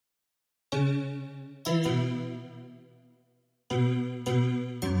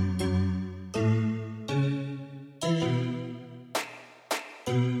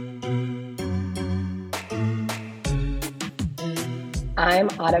I'm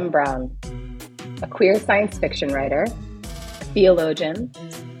Autumn Brown, a queer science fiction writer, theologian,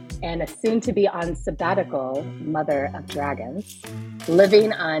 and a soon-to-be on sabbatical mother of dragons,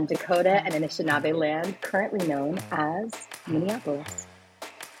 living on Dakota and Anishinaabe land, currently known as Minneapolis.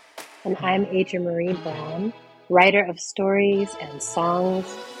 And I'm Adrienne Marie Brown, writer of stories and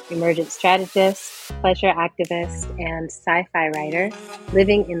songs, emergent strategist, pleasure activist, and sci-fi writer,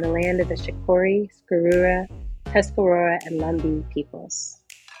 living in the land of the Shakori, Skurura, Tuscarora, and Lumbee peoples.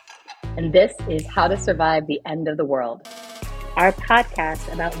 And this is How to Survive the End of the World, our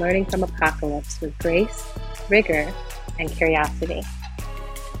podcast about learning from apocalypse with grace, rigor, and curiosity.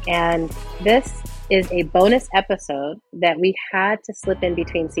 And this is a bonus episode that we had to slip in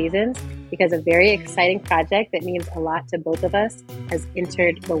between seasons because a very exciting project that means a lot to both of us has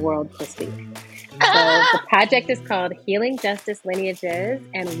entered the world this week. So the project is called Healing Justice Lineages,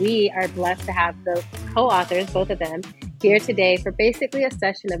 and we are blessed to have the co-authors, both of them, here today for basically a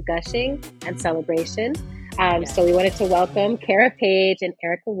session of gushing and celebration. So we wanted to welcome Kara Page and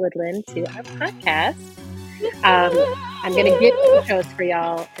Erica Woodland to our podcast. I'm going to get intros for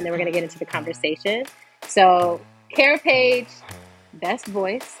y'all, and then we're going to get into the conversation. So Kara Page, best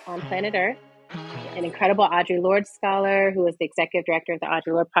voice on planet Earth, an incredible Audre Lorde scholar who was the executive director of the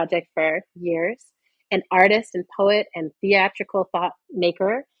Audre Lorde Project for years, an artist and poet and theatrical thought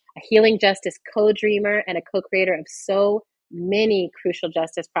maker, a healing justice co-dreamer, and a co-creator of so many crucial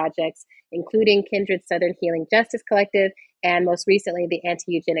justice projects, including Kindred Southern Healing Justice Collective, and most recently, the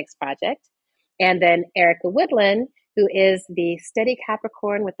Anti-Eugenics Project. And then Erica Woodland, who is the steady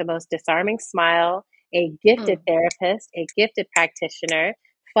Capricorn with the most disarming smile, a gifted therapist, a gifted practitioner,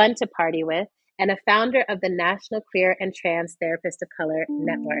 fun to party with, and a founder of the National Queer and Trans Therapists of Color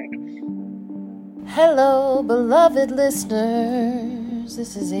Network. Hello, beloved listeners.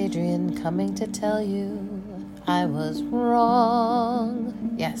 This is Adrienne coming to tell you I was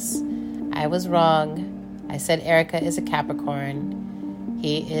wrong. Yes, I was wrong. I said Erica is a Capricorn.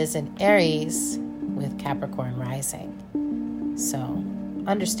 He is an Aries with Capricorn rising. So,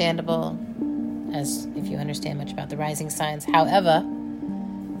 understandable, as if you understand much about the rising signs. However,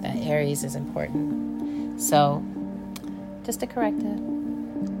 that Aries is important. So, just a corrective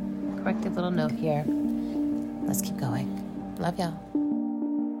little note here. Let's keep going. Love y'all.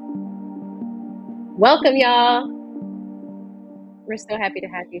 Welcome, y'all. We're so happy to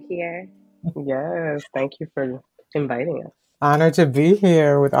have you here. Yes, thank you for inviting us. Honored to be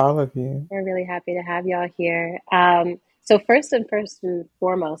here with all of you. We're really happy to have y'all here. So first and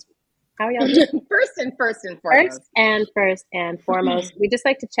foremost, how are y'all doing? First and foremost, we just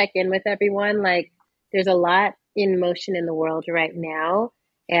like to check in with everyone. Like, there's a lot in motion in the world right now.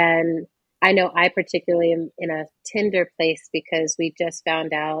 And I know I particularly am in a tender place because we just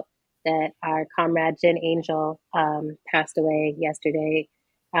found out that our comrade Jen Angel passed away yesterday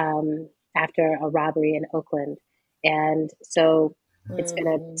after a robbery in Oakland. And so it's been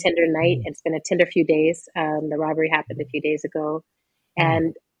a tender night. It's been a tender few days. The robbery happened a few days ago.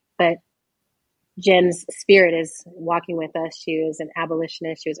 But Jen's spirit is walking with us. She was an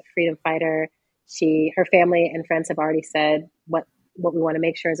abolitionist. She was a freedom fighter. Her family and friends have already said what we want to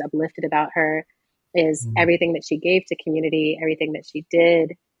make sure is uplifted about her is everything that she gave to community, everything that she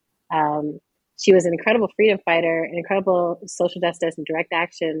did. She was an incredible freedom fighter, an incredible social justice and direct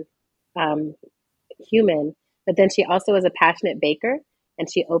action human. But then she also was a passionate baker, and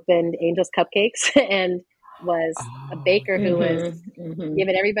she opened Angel's Cupcakes and was a baker who was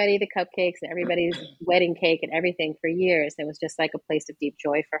giving everybody the cupcakes and everybody's wedding cake and everything for years. It was just like a place of deep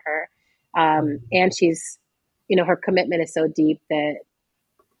joy for her. And she's, her commitment is so deep that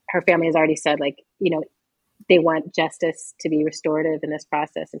her family has already said, they want justice to be restorative in this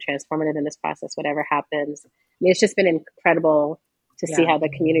process and transformative in this process, whatever happens. I mean, it's just been incredible to see how the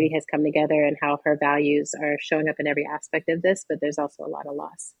community has come together and how her values are showing up in every aspect of this, but there's also a lot of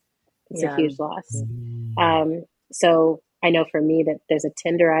loss. It's a huge loss. So I know for me that there's a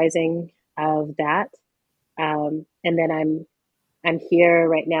tenderizing of that. And then I'm here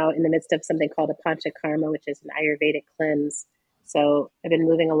right now in the midst of something called a Pancha Karma, which is an Ayurvedic cleanse. So I've been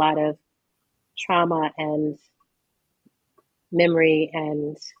moving a lot of trauma and memory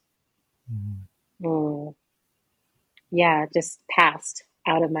and just past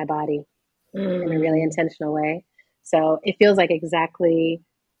out of my body in a really intentional way. So it feels like exactly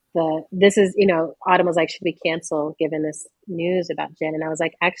this is, Autumn was like, should we cancel given this news about Jen? And I was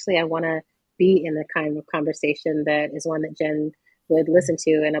like, actually, I want to be in the kind of conversation that is one that Jen would listen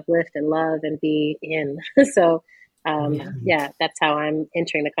to and uplift and love and be in. So that's how I'm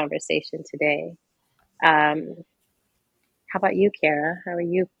entering the conversation today. How about you, Kara? How are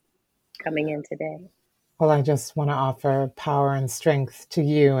you coming in today? Well, I just want to offer power and strength to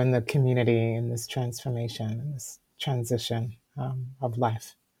you and the community in this transformation, in this transition of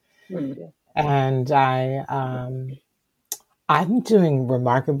life. Mm. And I'm doing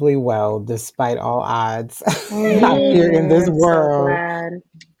remarkably well despite all odds out here in this I'm so world. glad.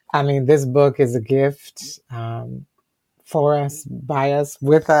 I mean, this book is a gift for us, by us,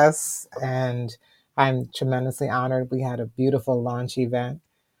 with us, and I'm tremendously honored. We had a beautiful launch event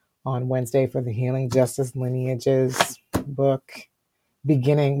on Wednesday for the Healing Justice Lineages book.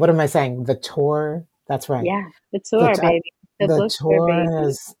 Beginning, what am I saying? The tour. That's right. Yeah, the tour, The baby. The the book tour, tour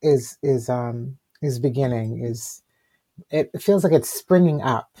baby. is beginning. Is it feels like it's springing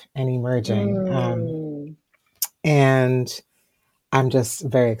up and emerging, Mm. and I'm just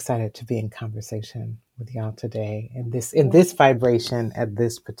very excited to be in conversation with y'all today in this vibration at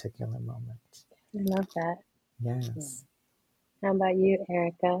this particular moment. I love that. Yes. How about you,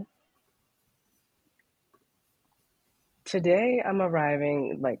 Erica? Today I'm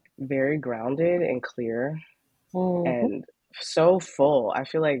arriving like very grounded and clear Mm-hmm. and so full. I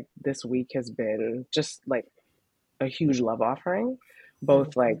feel like this week has been just like a huge love offering,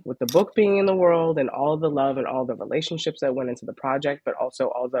 both like with the book being in the world and all the love and all the relationships that went into the project, but also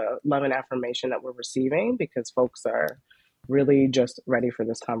all the love and affirmation that we're receiving because folks are really just ready for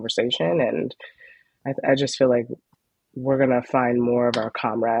this conversation. And I just feel like we're going to find more of our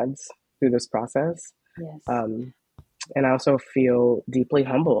comrades through this process. Yes. And I also feel deeply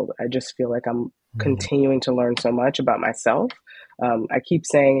humbled. I just feel like I'm continuing to learn so much about myself. I keep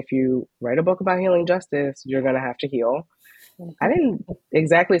saying if you write a book about healing justice, you're going to have to heal. I didn't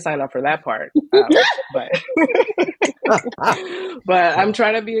exactly sign up for that part, but I'm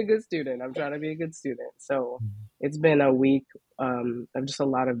trying to be a good student. So it's been a week of just a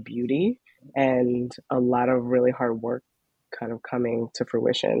lot of beauty and a lot of really hard work kind of coming to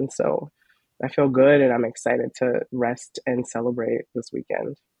fruition. So I feel good and I'm excited to rest and celebrate this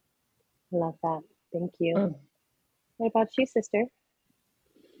weekend. Love that. Thank you. Mm. What about you, sister?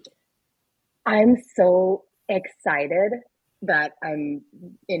 I'm so excited that I'm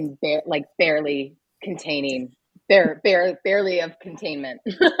in barely containing, barely of containment.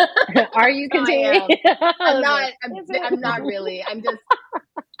 Are you continuing? I'm not really.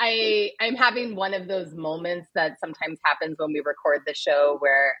 I'm having one of those moments that sometimes happens when we record the show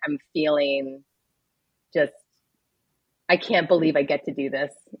where I'm feeling just, I can't believe I get to do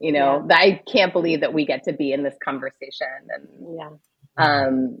this. I can't believe that we get to be in this conversation.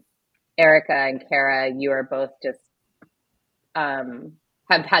 And Erica and Kara, you are both just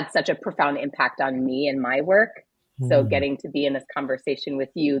have had such a profound impact on me and my work. So getting to be in this conversation with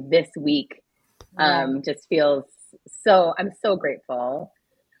you this week just feels so, I'm so grateful.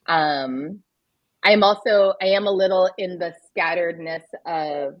 I am a little in the scatteredness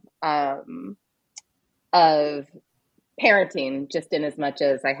of parenting, just in as much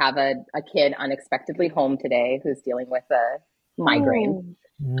as I have a kid unexpectedly home today who's dealing with a migraine.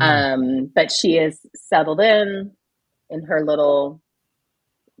 But she is settled in her little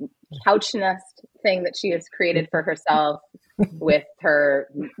couch nest thing that she has created for herself with her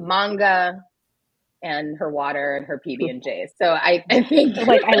manga and her water and her PB&J. So I think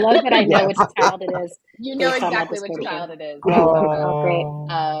I love that I know which child it is. You know exactly which child it is. Oh, great.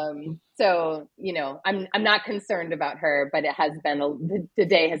 So, I'm not concerned about her, but it has been the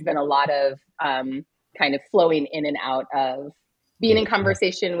day has been a lot of kind of flowing in and out of being in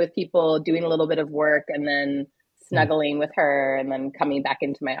conversation with people, doing a little bit of work, and then snuggling with her, and then coming back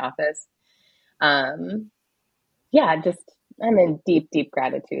into my office. I'm in deep, deep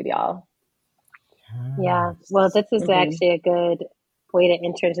gratitude, y'all. Yeah. Well, this is actually a good way to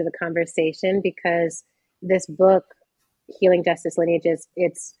enter into the conversation because this book, Healing Justice Lineages,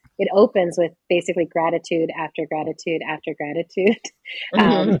 it opens with basically gratitude after gratitude after gratitude.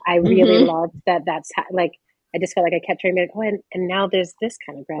 I really loved that. I just felt like I kept hearing, and now there's this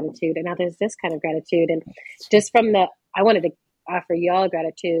kind of gratitude, and now there's this kind of gratitude. And just I wanted to offer y'all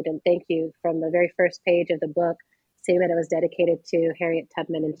gratitude and thank you from the very first page of the book, saying that it was dedicated to Harriet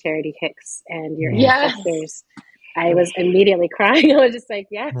Tubman and Charity Hicks and your ancestors. I was immediately crying. I was just like,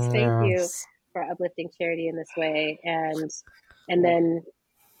 yes, thank you for uplifting Charity in this way. And then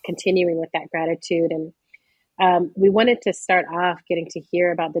continuing with that gratitude. And we wanted to start off getting to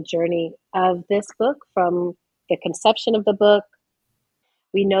hear about the journey of this book from the conception of the book.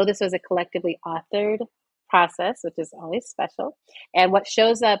 We know this was a collectively authored process, which is always special. And what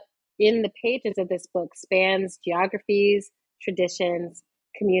shows up in the pages of this book spans geographies, traditions,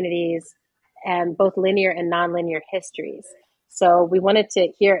 communities, and both linear and nonlinear histories. So we wanted to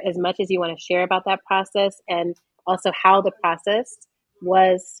hear as much as you want to share about that process and also how the process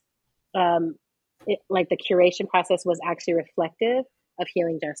was like the curation process was actually reflective of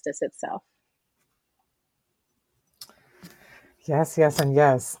healing justice itself. Yes, yes, and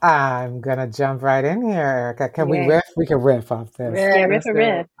yes. I'm gonna jump right in here, Erica. Can we Yay. riff? We can riff off this. Yeah, Yeah, riff let's a do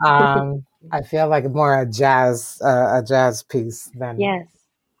it. riff. I feel like more a jazz piece than Yes.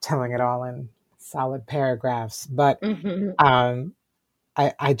 telling it all in solid paragraphs. But Mhm. um,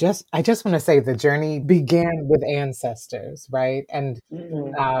 I just want to say the journey began with ancestors, right? And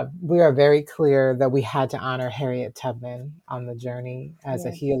Mhm. we are very clear that we had to honor Harriet Tubman on the journey as a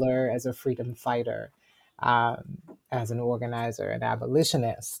Yes. healer, as a freedom fighter, as an organizer, an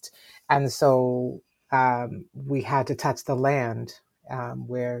abolitionist. And so we had to touch the land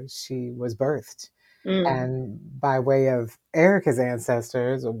where she was birthed. Mm. And by way of Erica's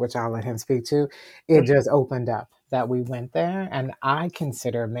ancestors, which I'll let him speak to, it just opened up that we went there. And I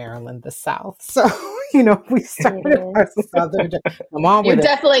consider Maryland the South. So, we started our It is. southern. Come on with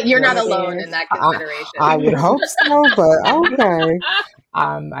it. You're not It alone is. in that I, consideration. I would hope so, but okay.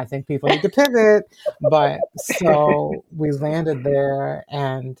 I think people need to pivot. But so we landed there,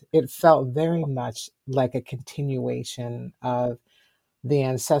 and it felt very much like a continuation of the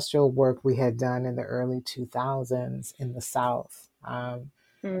ancestral work we had done in the early 2000s in the South.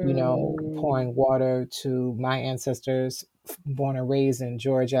 Mm. Pouring water to my ancestors, born and raised in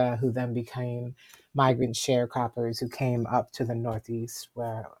Georgia, who then became migrant sharecroppers who came up to the Northeast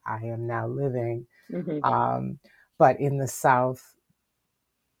where I am now living. Mhm. But in the South,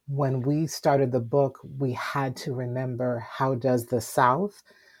 when we started the book, we had to remember, how does the South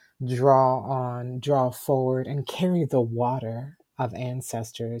draw forward and carry the water of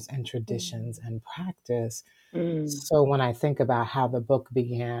ancestors and traditions and practice. Mm. So when I think about how the book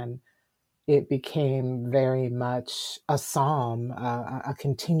began, it became very much a psalm, a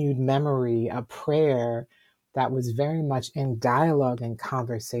continued memory, a prayer that was very much in dialogue and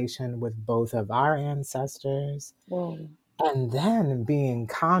conversation with both of our ancestors, Mm. and then being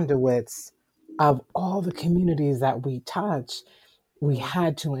conduits of all the communities that we touch. We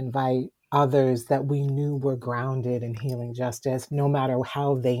had to invite others that we knew were grounded in healing justice, no matter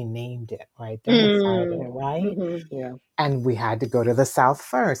how they named it or identified Mm. it, right? Mhm. Yeah. And we had to go to the South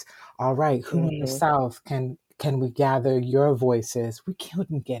first. All right, who in the Hmm. South can we gather your voices? We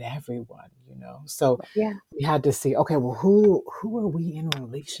couldn't get everyone. So Yeah. we had to see, okay, well, who are we in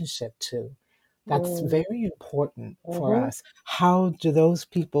relationship to? That's Mm. very important for Mhm. us. How do those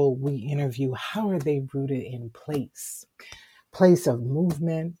people we interview, how are they rooted in place of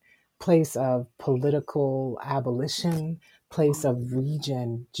movement, place of political abolition, place of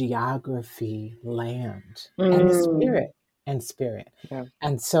region, geography, land, and Mm. spirit, and spirit. Yeah.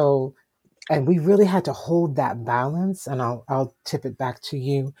 And so, and we really had to hold that balance. And I'll tip it back to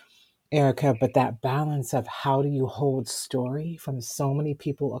you, Erica, but that balance of how do you hold story from so many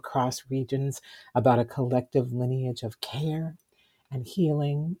people across regions about a collective lineage of care and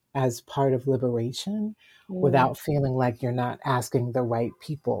healing as part of liberation, Mm. without feeling like you're not asking the right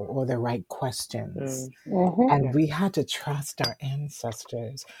people or the right questions. Mm. Mhm. And Yeah. we had to trust our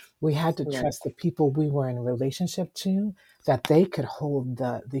ancestors. We had to Right. trust the people we were in relationship to, that they could hold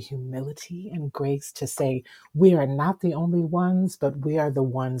the humility and grace to say, we are not the only ones, but we are the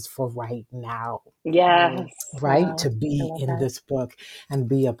ones for right now, Yes. Mm. right? Wow. To I be love in that. this book and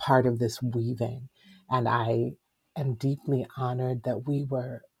be a part of this weaving. And I am deeply honored that we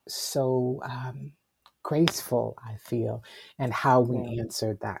were so graceful, I feel, and how Yeah. we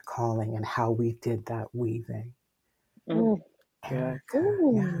answered that calling and how we did that weaving. Mm. Mm. Yeah. Erica,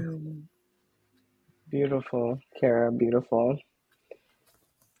 yeah. Mm. Beautiful, Kara. Beautiful.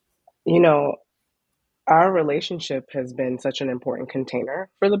 You know, our relationship has been such an important container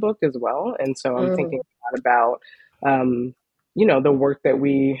for the book as well. And so I'm thinking Mm. a lot about, um, the work that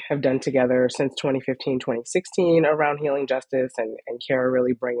we have done together since 2015, 2016 around healing justice, and Kara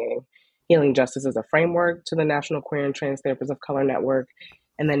really bringing healing justice as a framework to the National Queer and Trans Therapists of Color Network.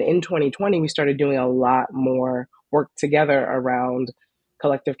 And then in 2020, we started doing a lot more work together around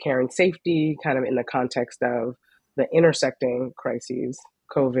collective care and safety, kind of in the context of the intersecting crises,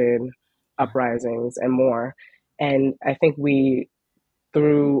 COVID, uprisings, and more. And I think we,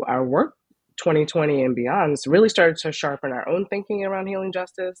 through our work, 2020 and beyond, really started to sharpen our own thinking around healing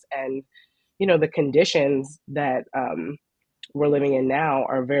justice. And, the conditions that we're living in now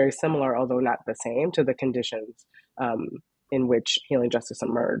are very similar, although not the same, to the conditions um, in which healing justice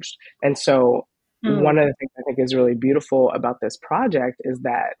emerged. And so, one Mm. of the things I think is really beautiful about this project is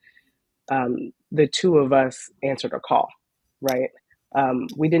that the two of us answered a call, right?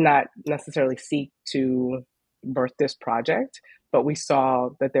 We did not necessarily seek to birth this project, but we saw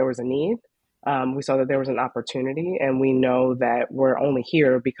that there was a need, We saw that there was an opportunity, and we know that we're only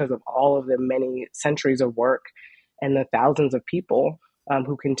here because of all of the many centuries of work and the thousands of people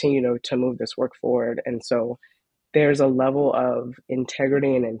who continue to move this work forward. And so there's a level of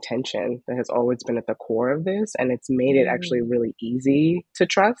integrity and intention that has always been at the core of this, and it's made it actually really easy to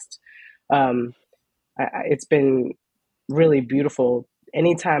trust. It's been really beautiful.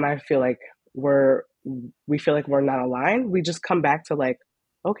 Anytime I feel like we feel like we're not aligned, we just come back to like,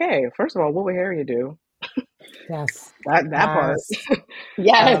 okay, first of all, what would Harriet do? Yes. That part.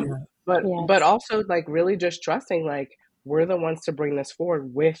 Yes. But also like really just trusting like we're the ones to bring this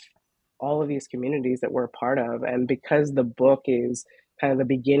forward with all of these communities that we're a part of. And because the book is kind of the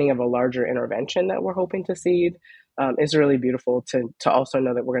beginning of a larger intervention that we're hoping to seed, it's really beautiful to also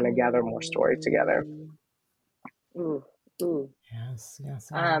know that we're going to gather more stories together. Ooh. Yes.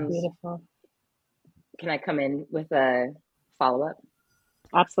 Beautiful. Can I come in with a follow-up?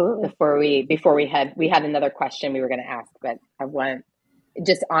 Absolutely. Before we had another question we were going to ask, but I want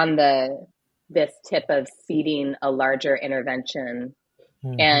just on this tip of seeding a larger intervention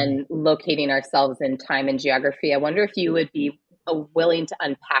and locating ourselves in time and geography. I wonder if you would be willing to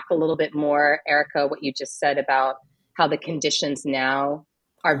unpack a little bit more, Erica, what you just said about how the conditions now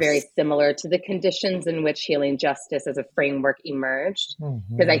are very similar to the conditions in which healing justice as a framework emerged.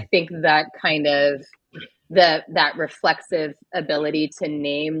 Because I think that kind of that reflexive ability to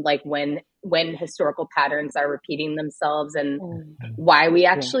name like when historical patterns are repeating themselves and why we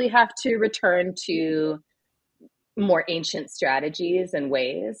actually have to return to more ancient strategies and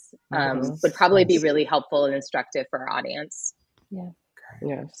ways would probably be really helpful and instructive for our audience.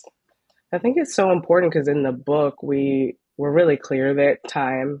 Yes. I think it's so important because in the book, we're really clear that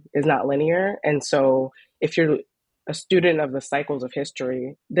time is not linear. And so if you're a student of the cycles of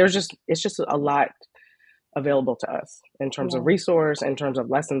history, it's just a lot available to us in terms of resource, in terms of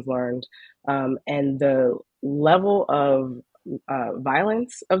lessons learned, and the level of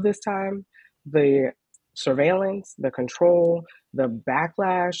violence of this time, the surveillance, the control, the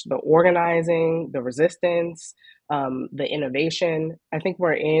backlash, the organizing, the resistance, the innovation. I think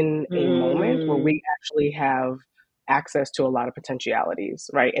we're in a moment where we actually have access to a lot of potentialities,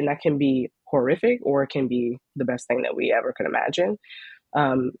 right? And that can be horrific or it can be the best thing that we ever could imagine.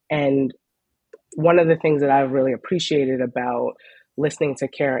 And one of the things that I've really appreciated about listening to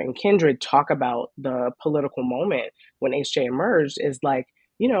Kara and Kindred talk about the political moment when HJ emerged is like,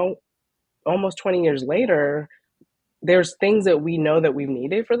 almost 20 years later, there's things that we know that we've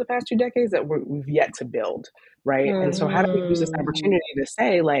needed for the past 2 decades that we've yet to build, right? And so how do we use this opportunity to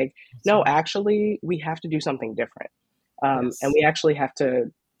say like, no, actually, we have to do something different. And we actually have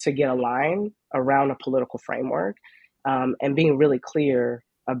to get aligned around a political framework and being really clear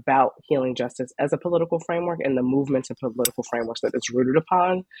about healing justice as a political framework and the movements and political frameworks that it's rooted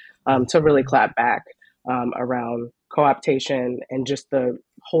upon to really clap back around co-optation and just the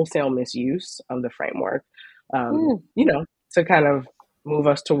wholesale misuse of the framework, to kind of move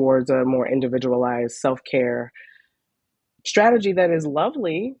us towards a more individualized self-care strategy that is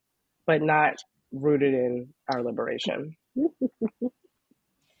lovely, but not rooted in our liberation.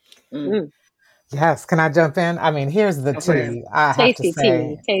 Yes, can I jump in? I mean, here's the tea. I have to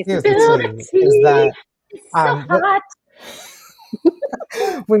say, here's the tea, is that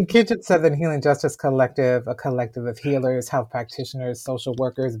when Kindred said that Healing Justice Collective, a collective of healers, health practitioners, social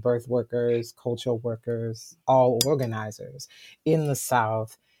workers, birth workers, cultural workers, all organizers in the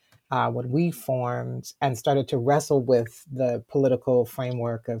South, when we formed and started to wrestle with the political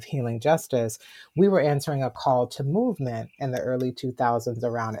framework of healing justice, we were answering a call to movement in the early 2000s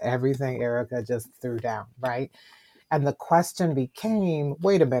around everything Erica just threw down, right? And the question became,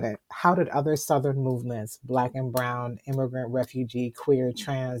 wait a minute, how did other Southern movements, Black and brown, immigrant, refugee, queer,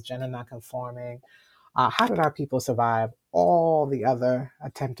 trans, gender nonconforming, how did our people survive all the other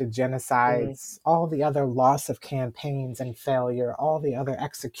attempted genocides, all the other loss of campaigns and failure, all the other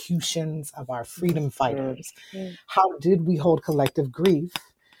executions of our freedom fighters? How did we hold collective grief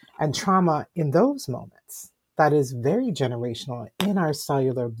and trauma in those moments? That is very generational in our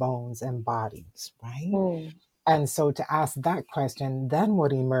cellular bones and bodies, right? And so to ask that question, then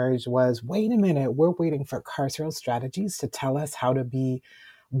what emerged was, wait a minute, we're waiting for carceral strategies to tell us how to be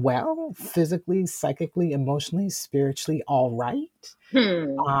well, physically, psychically, emotionally, spiritually, all right.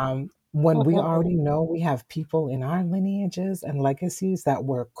 When we already know we have people in our lineages and legacies that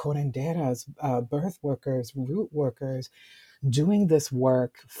were curanderas, birth workers, root workers, doing this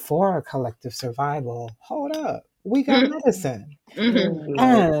work for our collective survival. Hold up. We got medicine.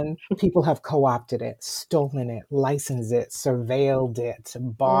 And people have co-opted it, stolen it, licensed it, surveilled it,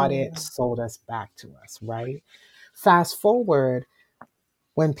 bought it, sold us back to us, right? Fast forward,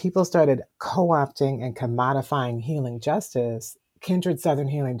 when people started co-opting and commodifying healing justice, Kindred Southern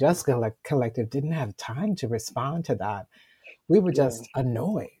Healing Justice Collective didn't have time to respond to that. We were just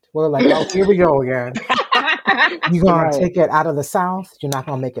annoyed. We're like, oh, here we go again. You're going to take it out of the South. You're not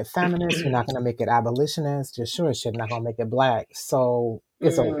going to make it feminist. You're not going to make it abolitionist. You're sure as shit not going to make it Black. So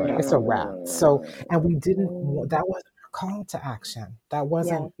it's over. It's a wrap. So, and we didn't, that wasn't our call to action. That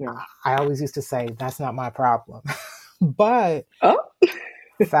wasn't, I always used to say, that's not my problem. But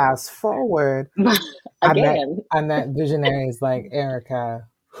fast forward, I met visionaries like Erica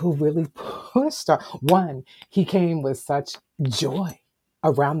who really pushed her. One, he came with such joy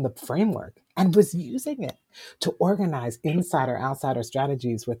around the framework and was using it to organize insider outsider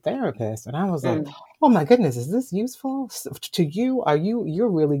strategies with therapists. And I was like, oh my goodness, is this useful to you? You're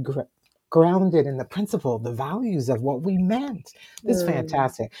really grounded in the principle, the values of what we meant. This is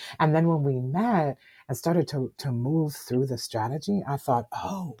fantastic. And then when we met and started to move through the strategy, I thought,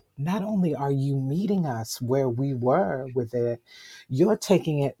 oh, not only are you meeting us where we were with it, you're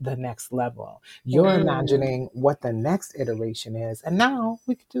taking it the next level. You're imagining what the next iteration is. And now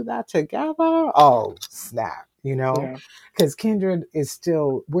we can do that together. Oh, snap. You know, because Kindred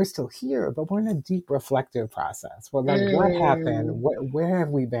we're still here, but we're in a deep reflective process. We're like, what happened? Where have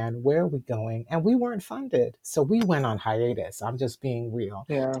we been? Where are we going? And we weren't funded. So we went on hiatus. I'm just being real.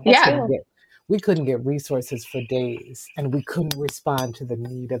 We couldn't get resources for days, and we couldn't respond to the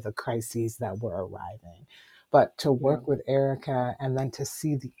need of the crises that were arriving. But to work with Erica and then to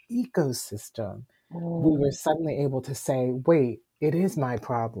see the ecosystem, we were suddenly able to say, wait, it is my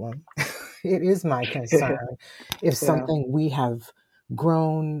problem. It is my concern. If something we have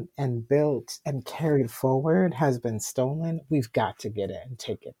grown and built and carried forward has been stolen, we've got to get it and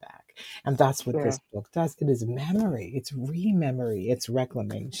take it back. And that's what this book does. It is memory. It's re-memory. It's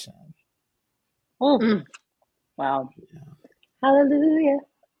reclamation. Wow. Hallelujah.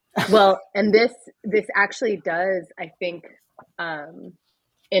 Well, and this actually does, I think,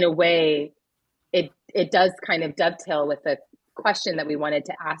 in a way, it does kind of dovetail with the question that we wanted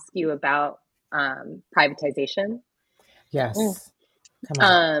to ask you about privatization. Yes. Come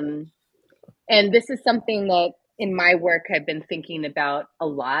on. And this is something that in my work I've been thinking about a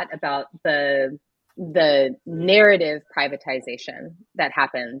lot, about the narrative privatization that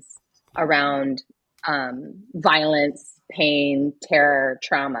happens around violence, pain, terror,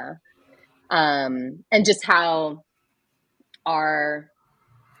 trauma, and just how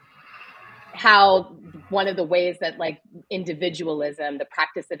one of the ways that like individualism, the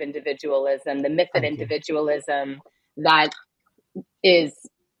practice of individualism, the myth of individualism that is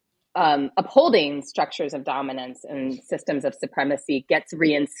upholding structures of dominance and systems of supremacy gets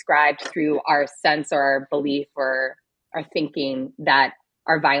reinscribed through our sense or our belief or our thinking that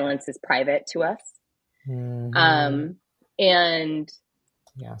our violence is private to us. And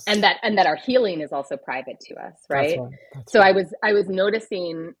that our healing is also private to us, right? That's right. I was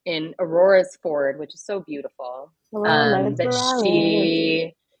noticing in Aurora's Forward, which is so beautiful, that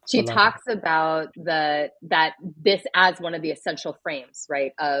she talks about that this as one of the essential frames,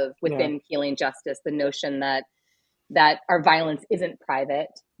 right, of within healing justice, the notion that our violence isn't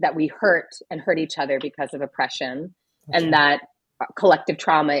private, that we hurt each other because of oppression, and that collective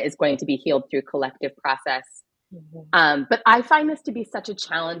trauma is going to be healed through collective process. But I find this to be such a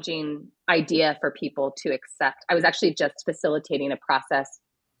challenging idea for people to accept. I was actually just facilitating a process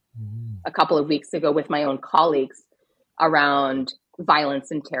a couple of weeks ago with my own colleagues around violence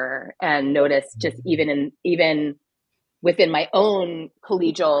and terror, and noticed just even within my own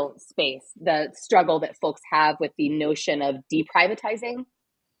collegial space, the struggle that folks have with the notion of deprivatizing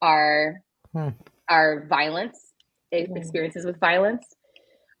our violence, experiences with violence.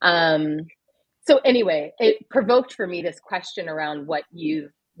 So anyway, it provoked for me this question around what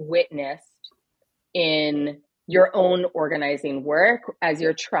you've witnessed in your own organizing work as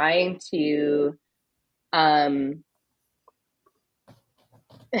you're trying to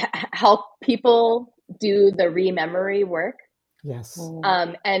help people do the re-memory work.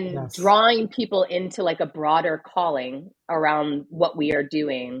 And drawing people into like a broader calling around what we are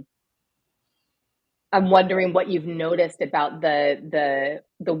doing. I'm wondering what you've noticed about the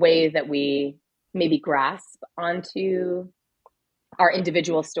way that we maybe grasp onto our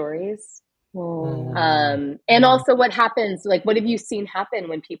individual stories. And also what happens, like what have you seen happen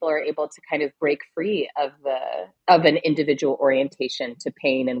when people are able to kind of break free of an individual orientation to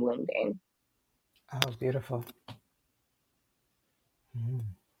pain and wounding? Oh, beautiful.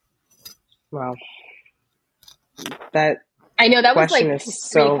 Wow. That I know that was like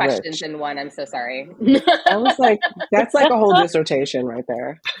three questions in one. I'm so sorry. I was like, that's like a whole dissertation right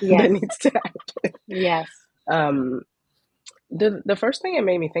there. That needs to happen. Yes. The first thing it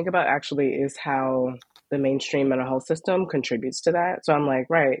made me think about actually is how the mainstream mental health system contributes to that. So I'm like,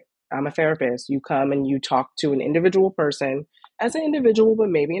 right, I'm a therapist. You come and you talk to an individual person as an individual, but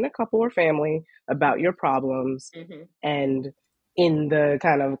maybe in a couple or family about your problems. Mm-hmm. And in the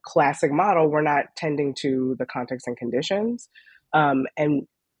kind of classic model, we're not tending to the context and conditions. And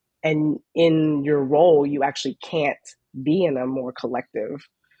in your role, you actually can't be in a more collective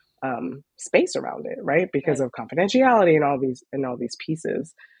space around it, right? Because Right. of confidentiality and all these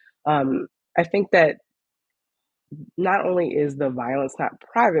pieces. I think that not only is the violence not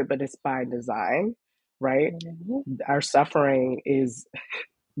private, but it's by design, right? Mm-hmm. Our suffering is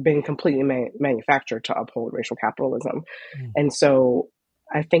being completely manufactured to uphold racial capitalism, Mm. and so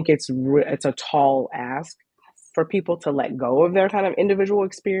I think it's a tall ask for people to let go of their kind of individual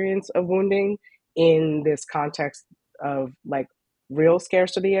experience of wounding in this context of like real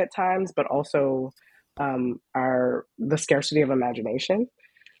scarcity at times, but also the scarcity of imagination.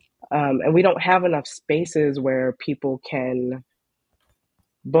 And we don't have enough spaces where people can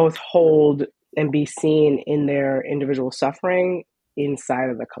both hold and be seen in their individual suffering inside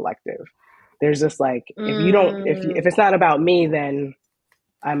of the collective. There's just like if it's not about me, then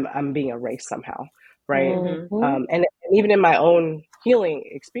I'm being erased somehow, right? Mm-hmm. And even in my own healing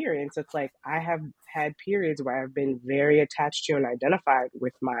experience, it's like I have had periods where I've been very attached to and identified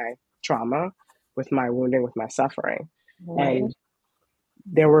with my trauma, with my wounding, with my suffering, Right. and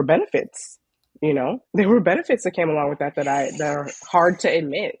there were benefits. There were benefits that came along with that that are hard to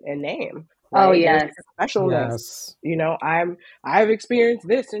admit and name. Oh, Right? There's yes. like a specialness. Yes. I've experienced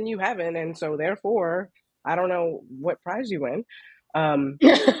this and you haven't, and so therefore I don't know what prize you win.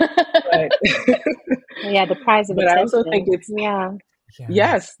 But Yeah, the prize of but I also think attention. it's Yeah. yes,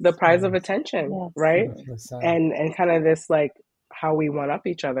 Yes. the prize of Yes. attention, Yes. right? Beautifully said. And kind of this like how we one up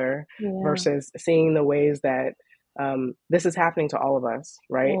each other Yeah. versus seeing the ways that this is happening to all of us,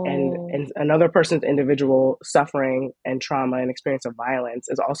 right? And Mm. and another person's individual suffering and trauma and experience of violence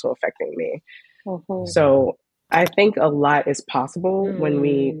is also affecting me. Mm-hmm. So I think a lot is possible when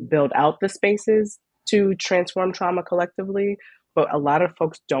we Mm, build out the spaces to transform trauma collectively, but a lot of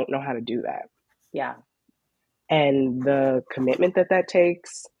folks don't know how to do that. yeah. And the commitment that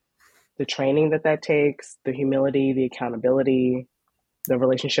takes, the training that takes, the humility, the accountability, the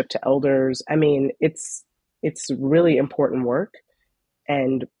relationship to elders. I mean, it's really important work.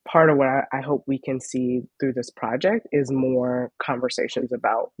 And part of what I hope we can see through this project is more conversations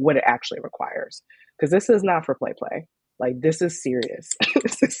about what it actually requires. Because this is not for play. Like, this is serious.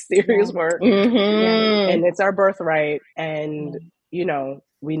 This is serious Yeah. work. Yeah. Mm-hmm. And it's our birthright. And, Yeah.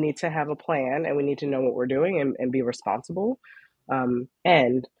 we need to have a plan and we need to know what we're doing and be responsible.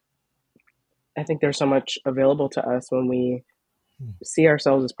 And I think there's so much available to us when we Mm. see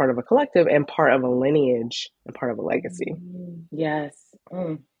ourselves as part of a collective and part of a lineage and part of a legacy. Mm. Yes.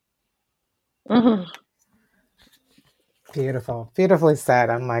 Mm. Mhm. Beautiful. Beautifully said.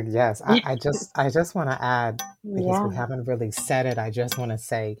 I'm like, yes. I just want to add, because we Yeah. haven't really said it, I just want to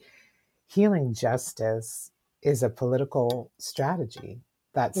say healing justice is a political strategy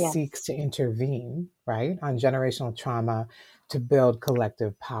that Yes. seeks to intervene, right, on generational trauma to build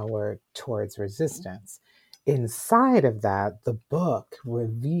collective power towards resistance. Inside of that, the book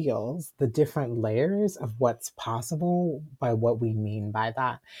reveals the different layers of what's possible by what we mean by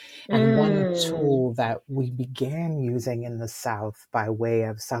that. And one Mm. tool that we began using in the South by way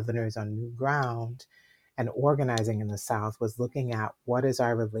of Southerners on New Ground and organizing in the South was looking at what is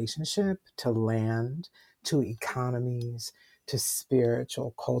our relationship to land, to economies, to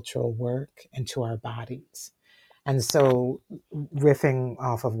spiritual, cultural work, and to our bodies. And so, riffing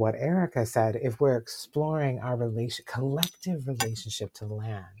off of what Erica said, if we're exploring our collective relationship to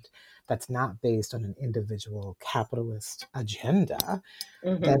land that's not based on an individual capitalist agenda,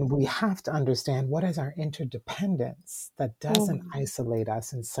 Mm-hmm. then we have to understand what is our interdependence that doesn't Mm. isolate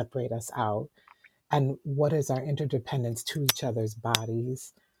us and separate us out, and what is our interdependence to each other's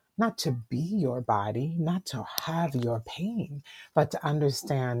bodies, not to be your body, not to have your pain, but to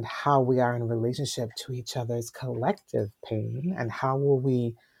understand how we are in relationship to each other's collective pain, and how will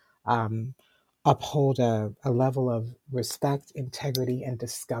we um, uphold a level of respect, integrity, and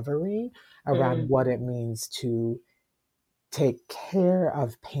discovery around Mm. what it means to take care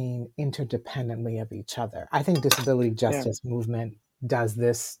of pain interdependently of each other. I think disability Yeah. justice movement does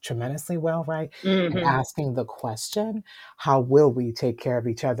this tremendously well, right? And Mm-hmm. asking the question, how will we take care of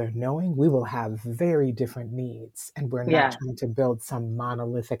each other, knowing we will have very different needs, and we're not Yeah. trying to build some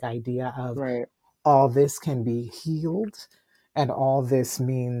monolithic idea of Right. all this can be healed and all this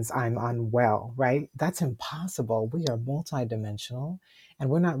means I'm unwell, right? That's impossible. We are multidimensional And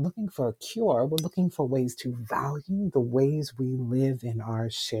we're not looking for a cure. We're looking for ways to value the ways we live in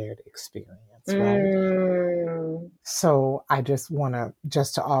our shared experience, right? So I just want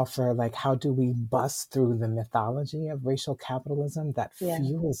to offer, like, how do we bust through the mythology of racial capitalism that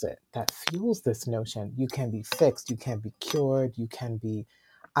fuels it, that fuels this notion? You can be fixed, you can be cured, you can be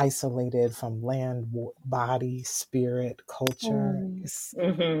isolated from land, body, spirit, culture. This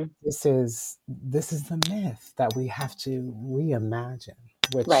is the myth that we have to reimagine,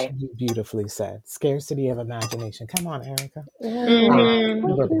 which you beautifully said. Scarcity of imagination. Come on, Erica.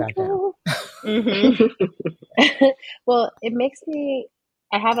 Look at that down. Well, it makes me,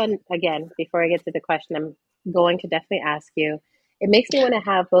 I have again, before I get to the question, I'm going to definitely ask you, it makes me want to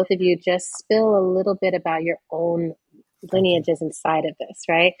have both of you just spill a little bit about your own lineages inside of this,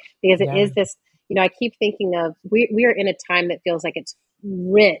 right? Because it is this, I keep thinking of, we are in a time that feels like it's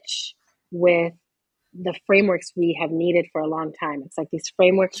rich with the frameworks we have needed for a long time. It's like these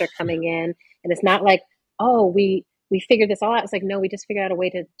frameworks are coming in, and it's not like, oh, we figured this all out. It's like, no, we just figured out a way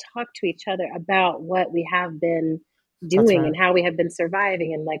to talk to each other about what we have been doing and how we have been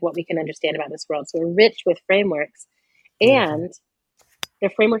surviving and like what we can understand about this world. So we're rich with frameworks, and the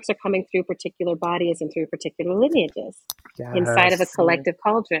frameworks are coming through particular bodies and through particular lineages inside of a collective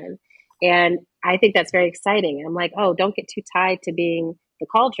cauldron. And I think that's very exciting. And I'm like, oh, don't get too tied to being the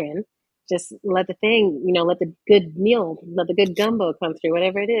cauldron. Just let the thing, let the good meal, let the good gumbo come through,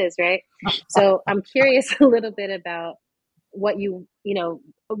 whatever it is, right? So I'm curious a little bit about what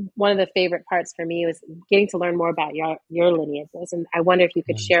one of the favorite parts for me was getting to learn more about your lineages. And I wonder if you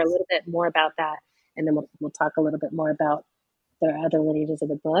could share a little bit more about that. And then we'll talk a little bit more about the other lineages of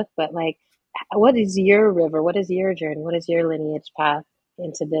the book. But like, what is your river? What is your journey? What is your lineage path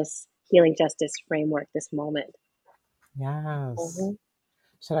into this healing justice framework, this moment? Yes.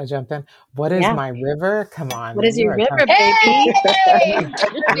 Should I jump in? What is my river? Come on. What is your river, baby?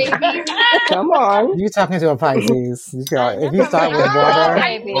 Baby. Come on. You're talking to a Pisces. If you start with water,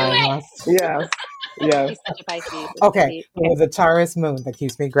 Yes. He's such a Pisces. Okay. Well, the Taurus moon that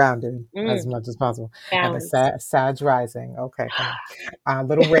keeps me grounded as much as possible. Balance. And the Sag rising. Okay, come on. A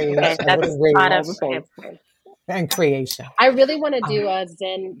little rage. A little rage. And creation. I really want to do a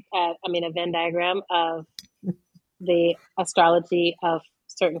Venn diagram of the astrology of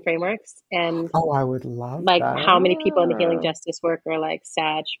certain frameworks, and I would love like that. How many people in the healing justice work are like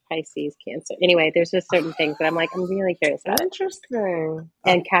Sag, Pisces, Cancer. Anyway, there's just certain things that I'm like, I'm really curious about. Interesting.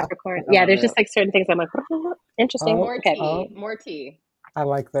 And Capricorn. There's just like certain things I'm like, interesting. More tea. I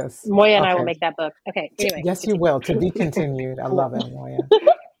like this. Moya and I will make that book. Okay. Anyway. Yes, you will. To be continued. I love it, Moya.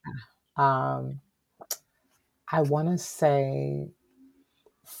 I want to say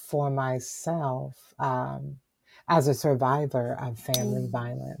for myself, as a survivor of family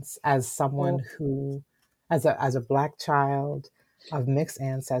violence, as someone who, as a Black child of mixed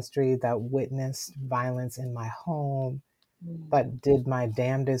ancestry that witnessed violence in my home, but did my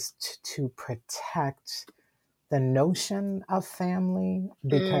damnedest to protect the notion of family,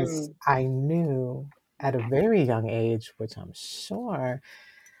 because I knew at a very young age, which I'm sure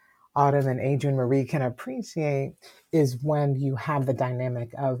Autumn and Adrienne Marie can appreciate, is when you have the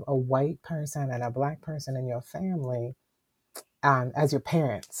dynamic of a white person and a Black person in your family as your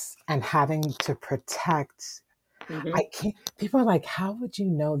parents, and having to protect. I can't. People are like, how would you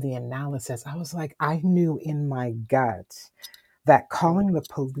know the analysis? I was like, I knew in my gut that calling the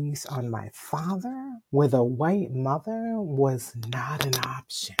police on my father with a white mother was not an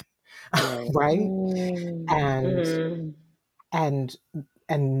option, right?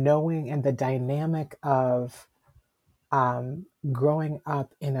 And knowing, and the dynamic of growing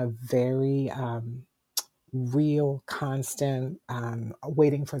up in a very real, constant,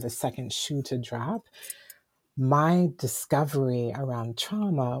 waiting for the second shoe to drop, my discovery around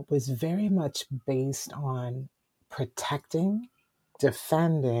trauma was very much based on protecting,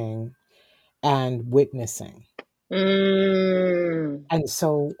 defending, and witnessing. And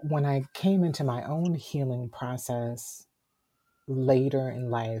so when I came into my own healing process later in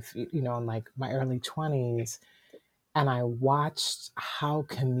life, in like my early 20s, and I watched how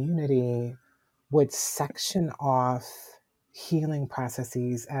community would section off healing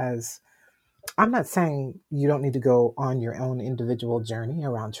processes as, I'm not saying you don't need to go on your own individual journey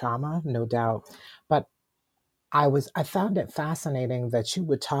around trauma, no doubt, but I found it fascinating that you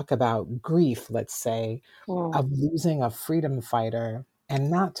would talk about grief, let's say, of losing a freedom fighter, and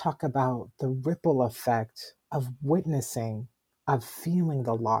not talk about the ripple effect of witnessing, of feeling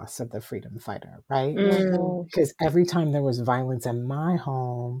the loss of the freedom fighter, right? Because every time there was violence in my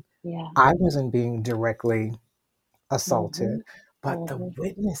home, I wasn't being directly assaulted, but the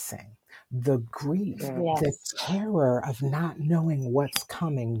witnessing, the grief, the Yes. terror of not knowing what's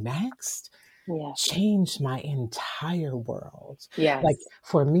coming next Yes. changed my entire world. Yes. Like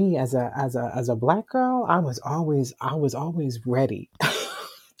for me as a black girl, I was always ready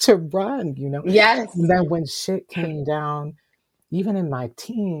to run, you know. Yes. And then when shit came down, even in my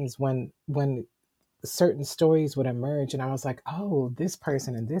teens, when certain stories would emerge and I was like, oh, this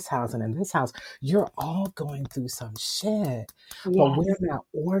person in this house and in this house, you're all going through some shit. But Yes. we're not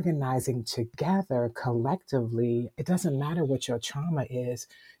organizing together collectively. It doesn't matter what your trauma is,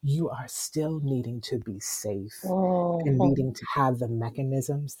 you are still needing to be safe and Mhm. needing to have the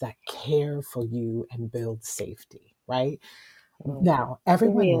mechanisms that care for you and build safety, right? Now,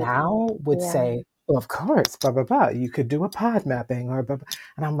 everyone Period. now would Yeah. say, well, of course, blah, blah, blah. You could do a pod mapping or blah, blah.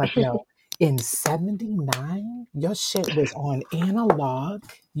 And I'm like, no, in 79, your shit was on analog.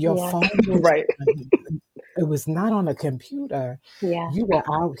 Your Yes. phone was, Right. it was not on a computer. Yeah. You were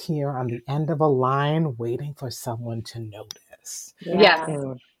out here on the end of a line waiting for someone to notice, Yeah.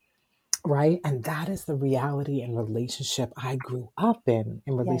 Yes. right? And that is the reality and relationship I grew up in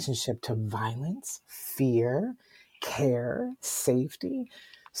Yes. relationship to violence, fear, care, safety.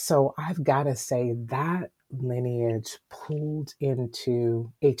 So I've got to say that lineage pulled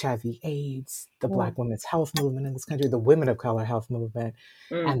into HIV, AIDS, the Mm. Black women's health movement in this country, the women of color health movement,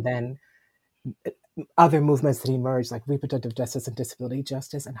 Mm. and then other movements that emerged like reproductive justice and disability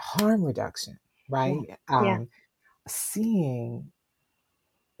justice and harm reduction, right? Yeah. Seeing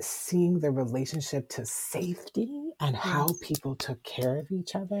the relationship to safety and how Yes. people took care of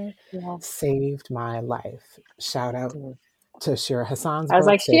each other Yes. saved my life. Shout out Mm. to Shira Hassan's I was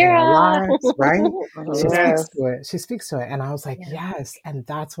book, like, Saving Our Shira. Lives, right? She speaks Yes. to it. She speaks to it. And I was like, Yeah. yes. And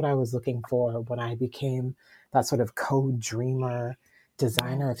that's what I was looking for when I became that sort of co-dreamer,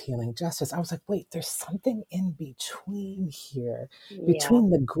 designer of healing justice. I was like, wait, there's something in between here, Yeah. between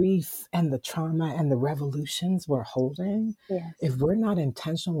the grief and the trauma and the revolutions we're holding. Yes. If we're not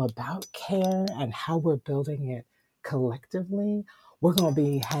intentional about care and how we're building it collectively, we're going to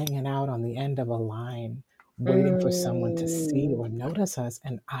be hanging out on the end of a line waiting for someone to see or notice us.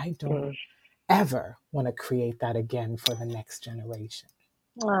 And I don't Mm. ever want to create that again for the next generation.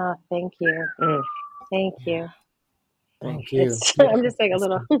 Oh, thank you. Mm. Thank Yeah. you. Thank you. It's I'm Beautiful just like a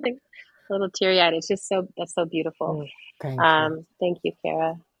question. little teary eyed. It's just that's so beautiful. Mm. Thank you. Thank you,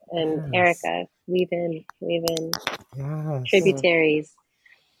 Kara and Yes. Erica. We've in Yes. tributaries.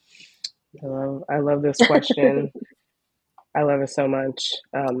 I love this question. I love it so much.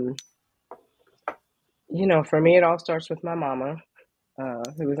 For me, it all starts with my mama,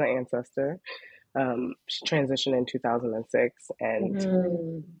 who is an ancestor. She transitioned in 2006,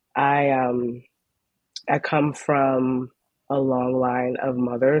 and Mm. I come from a long line of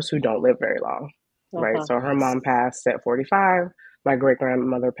mothers who don't live very long, right? Uh-huh. So her Yes. mom passed at 45, my great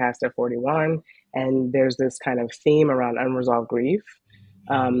grandmother passed at 41, and there's this kind of theme around unresolved grief,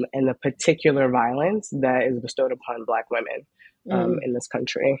 and the particular violence that is bestowed upon Black women in this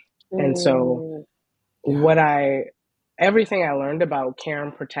country. And so Mm. everything I learned about care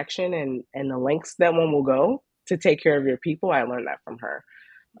and protection and the lengths that one will go to take care of your people, I learned that from her.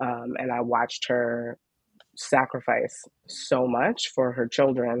 And I watched her sacrifice so much for her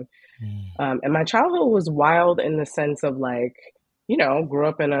children. And my childhood was wild in the sense of grew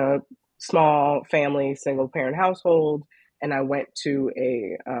up in a small family, single parent household. And I went to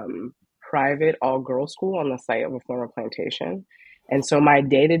a private all girls school on the site of a former plantation. And so my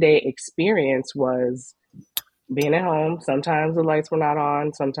day-to-day experience was being at home. Sometimes the lights were not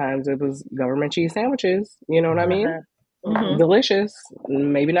on. Sometimes it was government cheese sandwiches. You know what I mean? Uh-huh. Mhm. Delicious,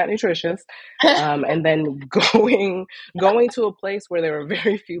 maybe not nutritious. And then going to a place where there were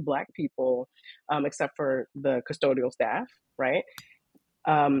very few Black people, except for the custodial staff, right?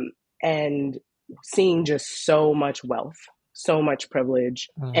 And seeing just so much wealth, so much privilege,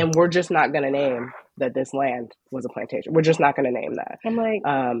 and we're just not going to name that this land was a plantation. We're just not going to name that. I'm like,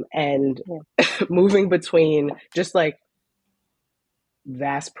 and moving between just like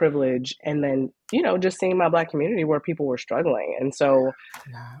vast privilege and then just seeing my Black community where people were struggling. And so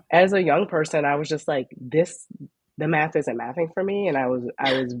as a young person, I was just like, the math isn't mathing for me. And I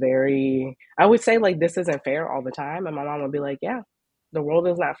would say like, this isn't fair all the time. And my mom would be like, yeah, the world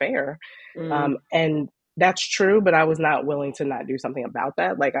is not fair. And that's true, but I was not willing to not do something about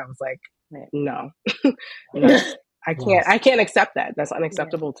that. Like, I was like, no, I can't accept that. That's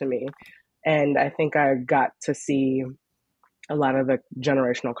unacceptable to me. And I think I got to see a lot of the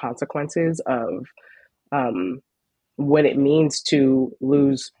generational consequences of what it means to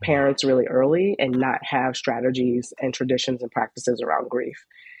lose parents really early and not have strategies and traditions and practices around grief.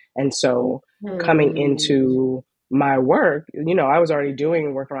 And so coming into my work, I was already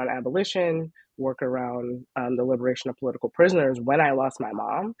doing work around abolition, work around the liberation of political prisoners when I lost my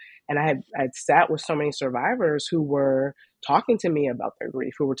mom. And I'd sat with so many survivors who were talking to me about their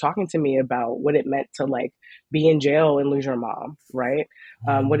grief, who were talking to me about what it meant to like be in jail and lose your mom, right?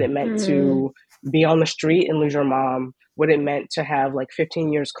 What it meant to be on the street and lose your mom, what it meant to have like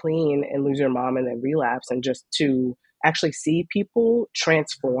 15 years clean and lose your mom and then relapse, and just to actually see people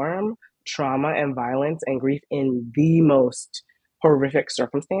transform trauma and violence and grief in the most horrific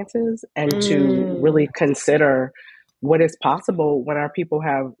circumstances, and to really consider what is possible when our people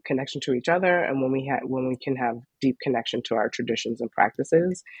have connection to each other, and when we can have deep connection to our traditions and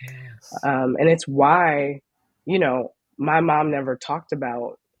practices. Yes. And it's why, my mom never talked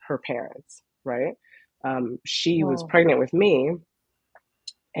about her parents, right? She was pregnant with me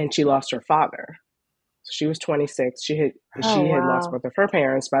and she lost her father. So she was 26. She had lost both of her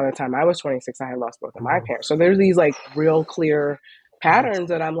parents. By the time I was 26, I had lost both of my parents. So there's these like real clear patterns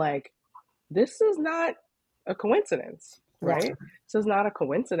that I'm like, this is not a coincidence, right? Yeah. This is not a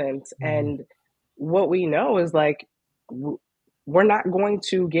coincidence. And what we know is like, we're not going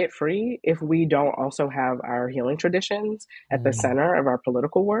to get free if we don't also have our healing traditions at the center of our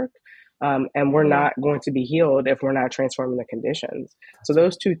political work. And we're not going to be healed if we're not transforming the conditions. So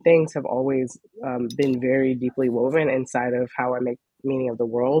those two things have always been very deeply woven inside of how I make meaning of the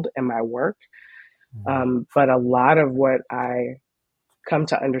world and my work. But a lot of what I come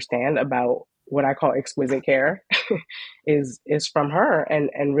to understand about what I call exquisite care is from her,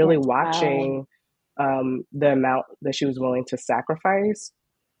 and really watching the amount that she was willing to sacrifice,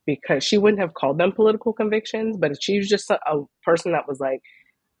 because she wouldn't have called them political convictions, but she was just a person that was like,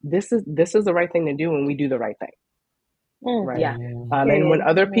 this is the right thing to do when we do the right thing. Right. Yeah. And when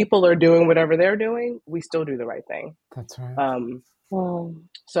other people are doing whatever they're doing, we still do the right thing. That's right.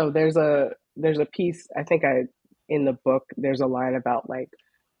 So there's a piece, I think in the book, there's a line about like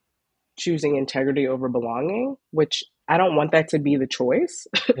choosing integrity over belonging, which I don't want that to be the choice.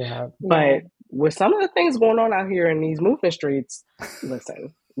 Yeah. But with some of the things going on out here in these movement streets,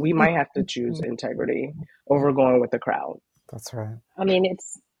 listen, we might have to choose integrity over going with the crowd. That's right. I mean,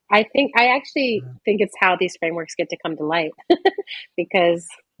 I actually think it's how these frameworks get to come to light because,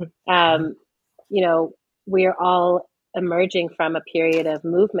 we are all emerging from a period of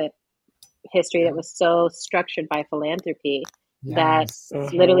movement history that was so structured by philanthropy that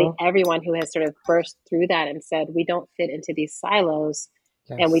literally everyone who has sort of burst through that and said, we don't fit into these silos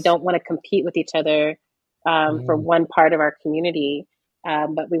and we don't want to compete with each other for one part of our community.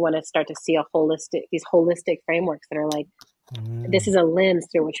 But we want to start to see these holistic frameworks that are like, this is a lens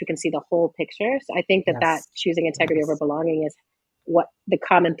through which we can see the whole picture. So I think that choosing integrity over belonging is what the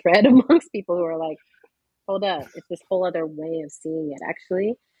common thread amongst people who are like, hold up, it's this whole other way of seeing it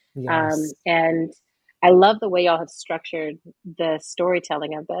actually. And I love the way y'all have structured the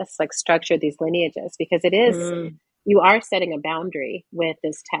storytelling of this, like structured these lineages, because it is, you are setting a boundary with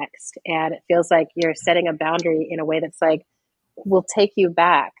this text, and it feels like you're setting a boundary in a way that's like, we'll take you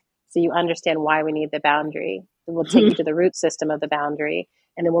back so you understand why we need the boundary. We'll take you to the root system of the boundary,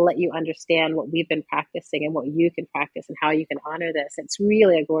 and then we'll let you understand what we've been practicing and what you can practice and how you can honor this. It's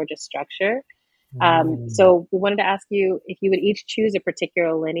really a gorgeous structure. So we wanted to ask you if you would each choose a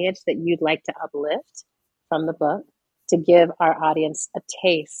particular lineage that you'd like to uplift from the book to give our audience a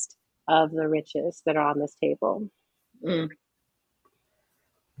taste of the riches that are on this table.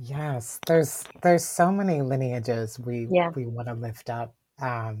 Yes, there's so many lineages we want to lift up,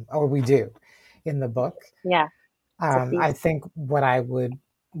 or we do in the book. Yeah. I think what I would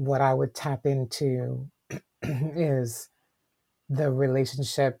tap into is the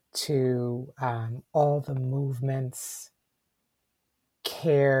relationship to all the movements,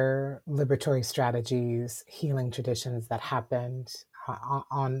 care, liberatory strategies, healing traditions that happened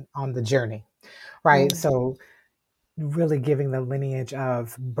on the journey, right? So really giving the lineage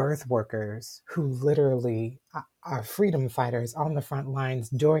of birth workers who literally are freedom fighters on the front lines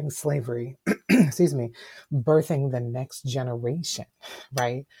during slavery, excuse me, birthing the next generation,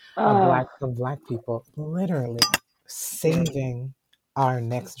 right? Of black people, literally saving our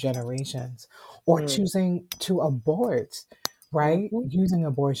next generations, or choosing to abort, right? Using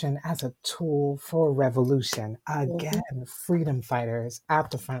abortion as a tool for revolution. Again, freedom fighters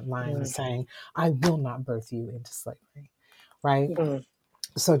at the front lines saying, I will not birth you into slavery, right?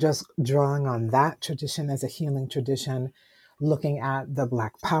 So just drawing on that tradition as a healing tradition, looking at the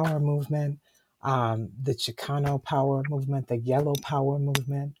Black Power movement, the Chicano Power movement, the Yellow Power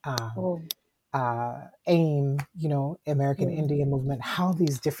movement, AIM, American Indian movement, how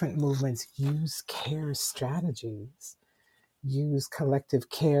these different movements use care strategies, use collective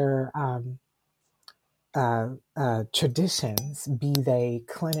care traditions, be they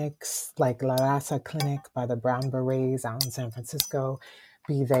clinics like La Raza Clinic by the Brown Berets out in San Francisco,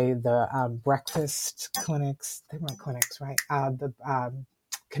 be they the breakfast clinics, they weren't clinics, right? The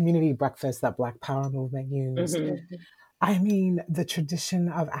community breakfast that Black Power movement used. Mhm. I mean, the tradition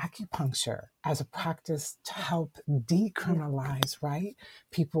of acupuncture as a practice to help decriminalize, right?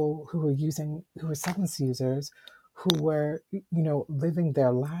 People who were substance users, who were, living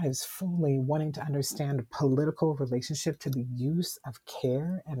their lives fully, wanting to understand the political relationship to the use of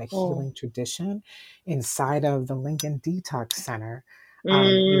care and a healing tradition inside of the Lincoln Detox Center,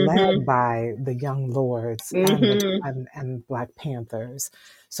 Mhm. led by the Young Lords and Mhm. and Black Panthers.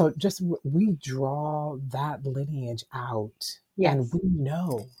 So just we draw that lineage out, and Yes. we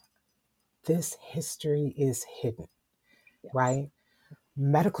know this history is hidden, Yes. right?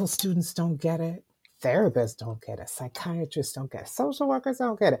 Medical students don't get it, therapists don't get it, psychiatrists don't get it, social workers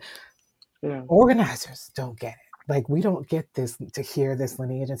don't get it, Yeah. organizers don't get it. Like, we don't get this to hear this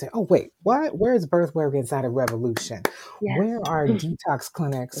lineage and say, oh, wait, what? Where's birth work inside of revolution? Yes. Where are detox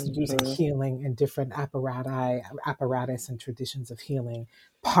clinics using Mhm. healing and different apparatus and traditions of healing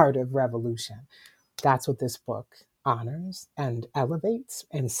part of revolution? That's what this book honors and elevates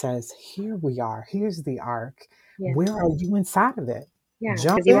and says, here we are. Here's the arc. Yes. Where are you inside of it? Yeah,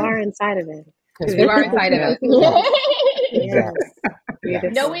 Jump because you in, are inside of it. because Because you we are are. inside of Yeah. us. Yes, Yes. yes, yes.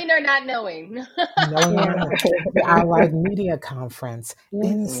 Beautiful. Knowing or not knowing. Knowing or Yeah. not. The Allied Media Conference, Yes.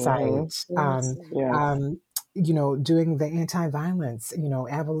 Mhm. Insight, Yes. Yes. doing the anti-violence,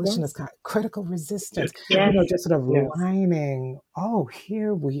 abolitionist, Yes. critical resistance, Yes. just sort of Yes. lining, oh,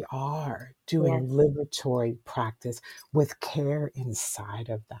 here we are Yes. doing liberatory practice with care inside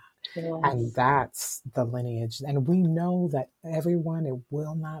of that. And Yes. that's the lineage. And we know that everyone, it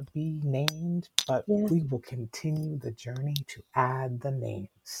will not be named, but Yes. we will continue the journey to add the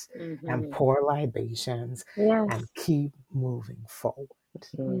names and Mhm. pour libations Yes. and keep moving forward.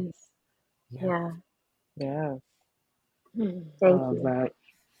 Mhm. Yes. Yeah. Yeah. Yeah. I Thank love you. that.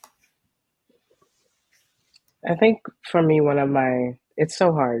 I think for me, it's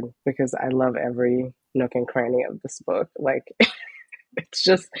so hard because I love every nook and cranny of this book. Like,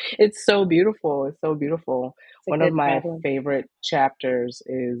 it's so beautiful. It's so beautiful. It's a One of good my problem. favorite chapters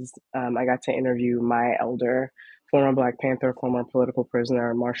is I got to interview my elder, former Black Panther, former political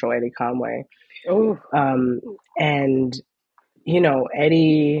prisoner, Marshall Eddie Conway. Oh. And,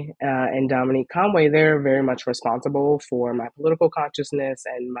 Eddie and Dominique Conway, they're very much responsible for my political consciousness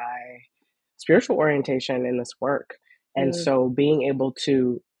and my spiritual orientation in this work. And Mm. so being able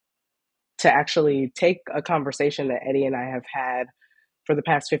to actually take a conversation that Eddie and I have had for the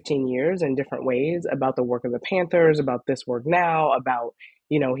past 15 years in different ways about the work of the Panthers, about this work now, about,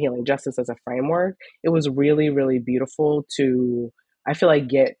 healing justice as a framework. It was really, really beautiful to, I feel like,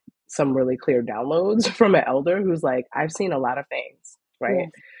 get some really clear downloads from an elder who's like, I've seen a lot of things, right?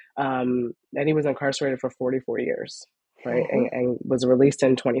 Yes. And he was incarcerated for 44 years, right? Mm-hmm. And was released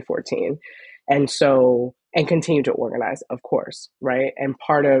in 2014. And continued to organize, of course, right? And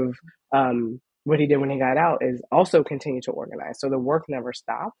part of what he did when he got out is also continue to organize. So the work never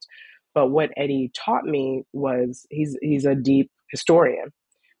stopped. But what Eddie taught me was he's a deep historian,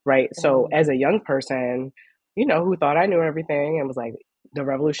 right? So as a young person, who thought I knew everything and was like, the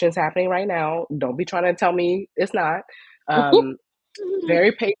revolution is happening right now. Don't be trying to tell me it's not.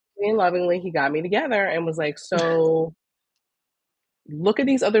 Very patiently and lovingly, he got me together and was like, so look at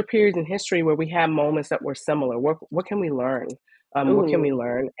these other periods in history where we have moments that were similar. What can we learn? What can we Ooh.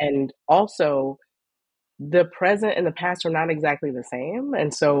 learn? And also, the present and the past are not exactly the same.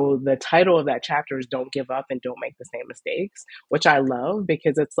 And so the title of that chapter is Don't Give Up and Don't Make the Same Mistakes, which I love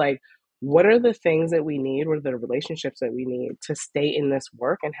because it's like, what are the things that we need? What are the relationships that we need to stay in this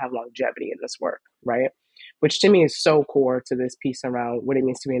work and have longevity in this work, right? Which to me is so core to this piece around what it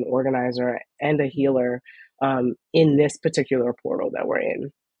means to be an organizer and a healer in this particular portal that we're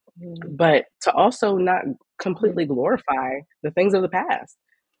in. Mm. But to also not completely glorify the things of the past.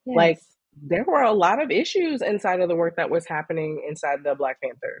 Like, Yes. there were a lot of issues inside of the work that was happening inside the Black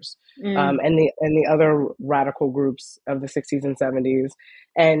Panthers, Mm. and the other radical groups of the 60s and 70s,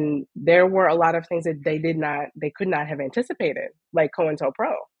 and there were a lot of things that they could not have anticipated, like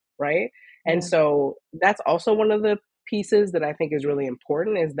COINTELPRO, right? And Yeah. so that's also one of the pieces that I think is really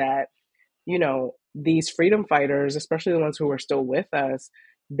important is that these freedom fighters, especially the ones who are still with us,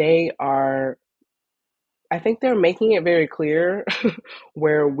 they are I think they're making it very clear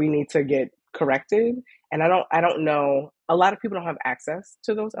where we need to get corrected. And I don't know, a lot of people don't have access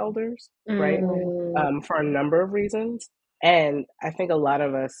to those elders, right? Mm. For a number of reasons. And I think a lot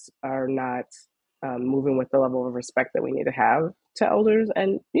of us are not moving with the level of respect that we need to have to elders,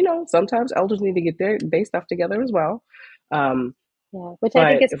 and sometimes elders need to get their stuff together as well. Yeah, which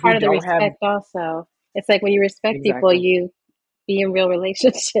I think But is if we part of the don't have respect also. It's like when you respect people, exactly, you be in real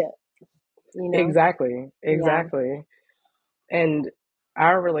relationship, you know? exactly, Yeah. exactly, and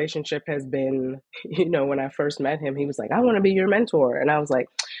our relationship has been, when I first met him, he was like, "I want to be your mentor," and I was like,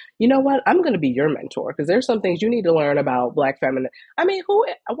 "You know what? I'm going to be your mentor because there's some things you need to learn about Black feminine." I mean, who?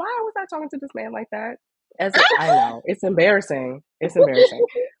 Why was I talking to this man like that? I know it's embarrassing. It's embarrassing.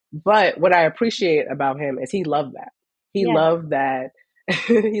 But what I appreciate about him is he loved that. He Yeah. loved that.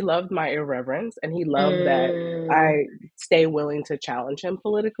 He loved my irreverence, and he loved that Mm, I stay willing to challenge him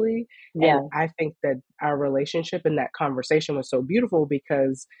politically. And yeah. I think that our relationship and that conversation was so beautiful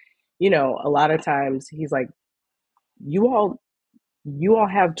because, a lot of times he's like, you all you all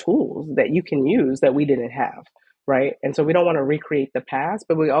have tools that you can use that we didn't have, right? And so we don't want to recreate the past,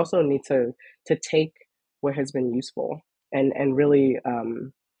 but we also need to take what has been useful and really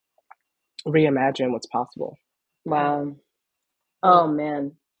reimagine what's possible. Wow. Mm. Oh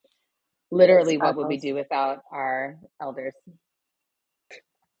man. Literally, what would we Sparkles. do without our elders?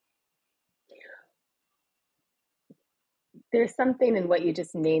 There's something in what you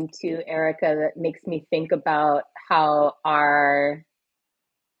just named too, Erica, that makes me think about how our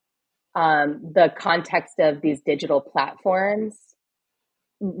the context of these digital platforms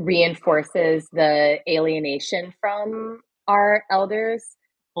reinforces the alienation from our elders,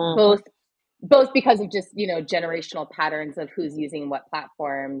 Mm. both because of just generational patterns of who's using what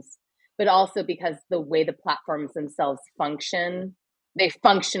platforms, but also because the way the platforms themselves function, they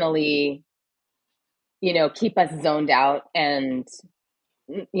functionally keep us zoned out and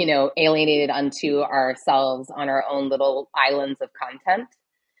alienated unto ourselves on our own little islands of content.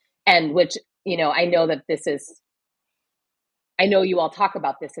 And which I know that this is, I know you all talk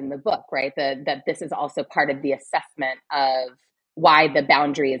about this in the book, right? That this is also part of the assessment of why the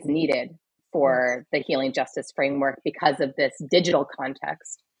boundary is needed Yes. for the healing justice framework, because of this digital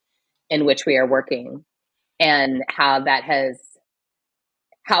context in which we are working, and how it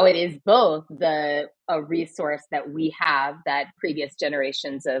is both a resource that we have that previous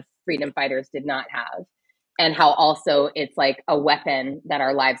generations of freedom fighters did not have, and how also it's like a weapon that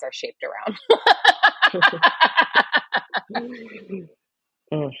our lives are shaped around.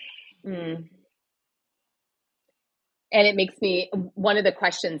 Mm. Mm. And it makes me, one of the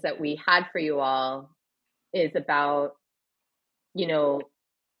questions that we had for you all is about,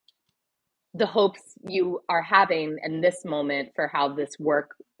 the hopes you are having in this moment for how this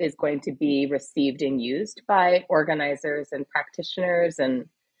work is going to be received and used by organizers and practitioners. And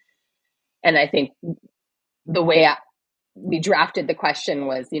I think the way we drafted the question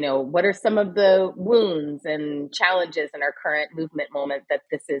was, what are some of the wounds and challenges in our current movement moment that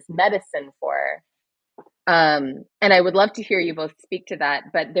this is medicine for? And I would love to hear you both speak to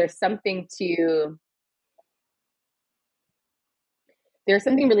that, but there's something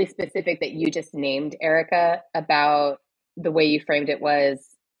really specific that you just named, Erica, about the way you framed it was,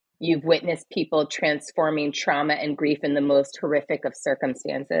 you've witnessed people transforming trauma and grief in the most horrific of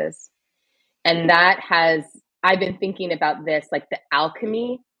circumstances. And I've been thinking about this, like the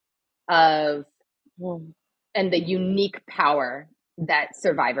alchemy of, Mm. and the unique power that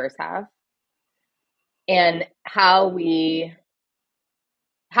survivors have, and how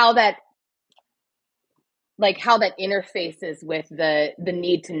that interfaces with the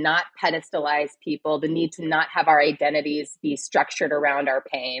need to not pedestalize people, the need to not have our identities be structured around our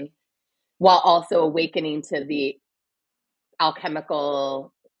pain, while also awakening to the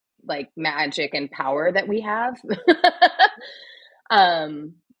alchemical magic and power that we have.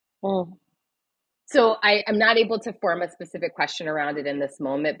 um Mm. so I'm not able to form a specific question around it in this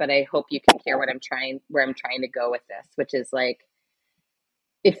moment, but I hope you can hear where I'm trying to go with this, which is like,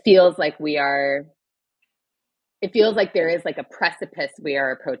 it feels like there is like a precipice we are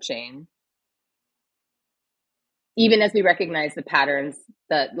approaching, even as we recognize the patterns,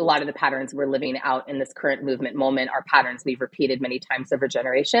 that a lot of the patterns we're living out in this current movement moment are patterns we've repeated many times over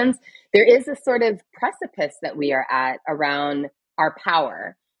generations. There is a sort of precipice that we are at around our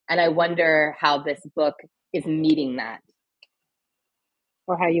power. And I wonder how this book is meeting that.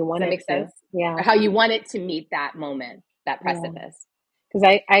 Or how you Does want that it make to. sense? Yeah. Or how you want it to meet that moment, that Yeah. precipice.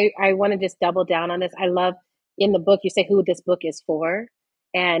 Because I want to just double down on this. I love in the book, you say who this book is for.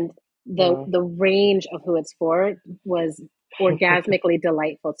 And the range of who it's for was orgasmically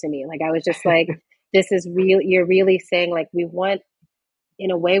delightful to me. Like, I was just like, this is real. You're really saying, like, we want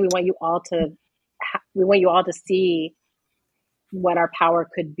you all to see what our power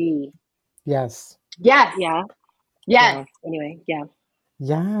could be. Yes. Yes. Yeah. Yes. Yeah. Anyway, yeah.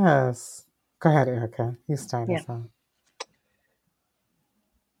 Yes. Go ahead, Erica. You start Yeah. us off.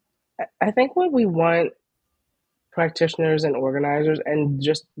 I think what we want practitioners and organizers and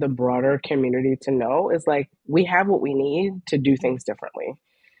just the broader community to know is like we have what we need to do things differently.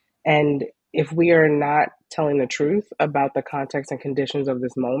 And if we are not telling the truth about the context and conditions of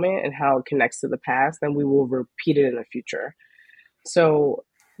this moment and how it connects to the past, then we will repeat it in the future. So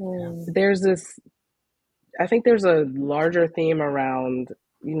there's this, I think there's a larger theme around,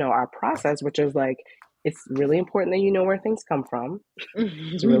 our process, which is like, it's really important that you know where things come from.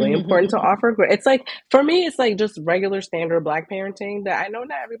 It's really important to offer. It's like, for me, it's like just regular standard Black parenting that I know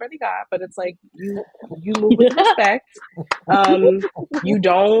not everybody got, but it's like you move with respect. You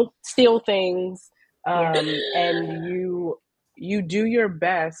don't steal things, and you do your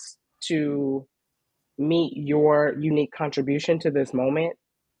best to meet your unique contribution to this moment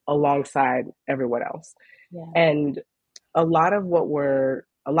alongside everyone else. Yeah. And a lot of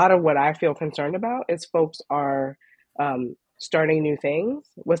what I feel concerned about is folks are starting new things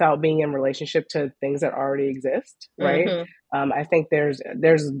without being in relationship to things that already exist, right? Mm-hmm. I think there's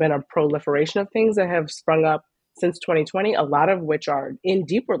been a proliferation of things that have sprung up since 2020, a lot of which are in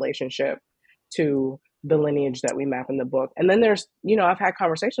deep relationship to the lineage that we map in the book. And then there's, I've had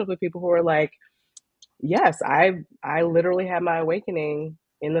conversations with people who are like, yes, I literally had my awakening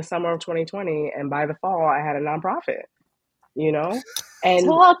in the summer of 2020, and by the fall, I had a nonprofit, and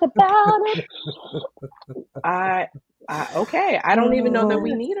talk about it. Okay, I don't even know that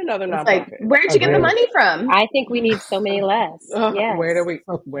we need another nonprofit. Like, where'd you get the money from? I think we need so many less. Yes.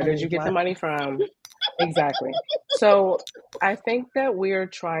 Where did you get the money from? Exactly. So I think that we're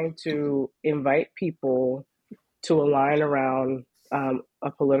trying to invite people to align around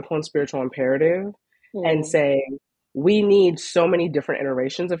a political and spiritual imperative and say, we need so many different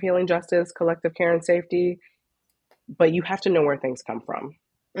iterations of healing justice, collective care, and safety, but you have to know where things come from.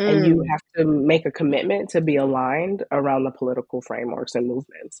 And you have to make a commitment to be aligned around the political frameworks and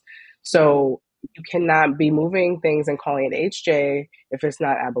movements. So you cannot be moving things and calling it HJ if it's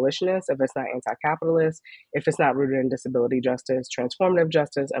not abolitionist, if it's not anti-capitalist, if it's not rooted in disability justice, transformative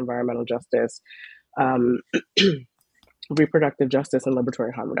justice, environmental justice, reproductive justice, and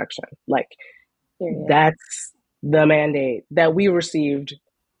liberatory harm reduction. Like, that's the mandate that we received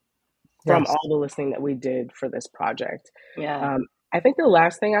from all the listening that we did for this project. Yeah. I think the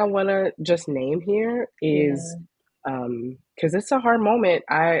last thing I want to just name here is, because it's a hard moment.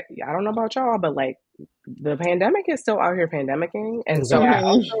 I don't know about y'all, but like the pandemic is still out here pandemicking. And so I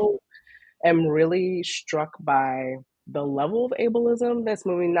also am really struck by the level of ableism that's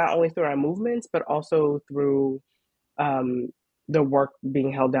moving not only through our movements, but also through the work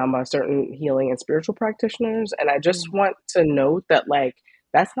being held down by certain healing and spiritual practitioners. And I just want to note that like,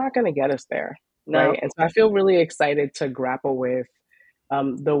 that's not going to get us there. No. Right. And so I feel really excited to grapple with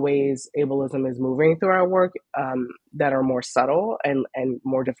the ways ableism is moving through our work that are more subtle and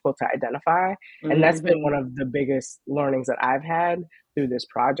more difficult to identify. And that's been one of the biggest learnings that I've had through this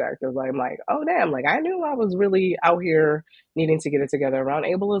project. Is like, I'm like, oh, damn, like I knew I was really out here needing to get it together around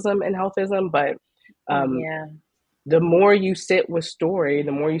ableism and healthism. But the more you sit with story,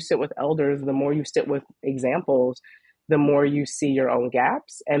 the more you sit with elders, the more you sit with examples, the more you see your own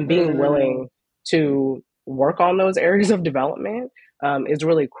gaps, and being willing to work on those areas of development is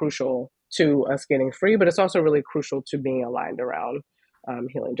really crucial to us getting free, but it's also really crucial to being aligned around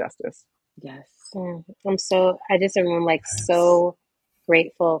healing justice. Yes. I just am like so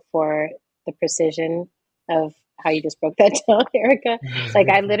grateful for the precision of how you just broke that down, Erica. Like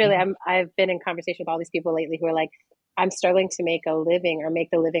I've been in conversation with all these people lately who are like, I'm struggling to make a living or make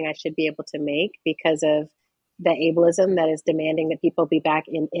the living I should be able to make because of the ableism that is demanding that people be back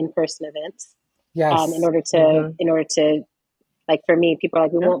in in-person events. Yes. In order to, like for me, people are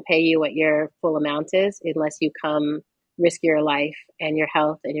like, we won't pay you what your full amount is unless you come risk your life and your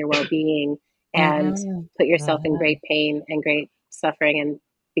health and your well-being and put yourself in great pain and great suffering and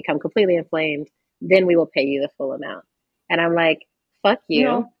become completely inflamed. Then we will pay you the full amount. And I'm like, fuck you.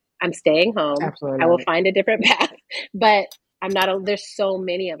 No. I'm staying home. Absolutely. I will find a different path. But there's so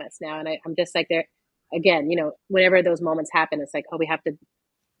many of us now. And I'm just like, there again, whenever those moments happen, it's like, oh, we have to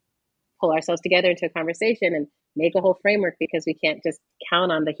pull ourselves together into a conversation and make a whole framework because we can't just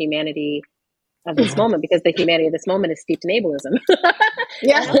count on the humanity of this moment because the humanity of this moment is steeped in ableism.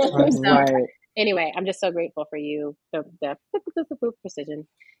 Right. Anyway, I'm just so grateful for you, the precision.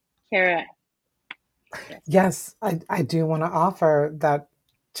 Kara. Yes, I do want to offer that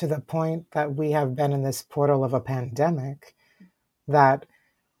to the point that we have been in this portal of a pandemic, that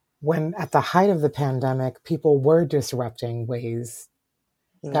when at the height of the pandemic, people were disrupting ways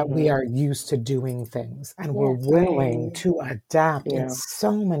that we Mm-hmm. are used to doing things and we're Yes. willing Right. to adapt in Yeah.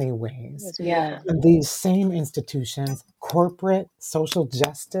 so many ways. That's Yeah. beautiful. And these same institutions, corporate, social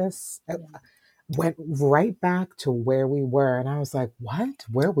justice, went right back to where we were. And I was like, what?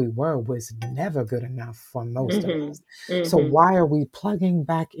 Where we were was never good enough for most of us. Mm-hmm. So Mm-hmm. why are we plugging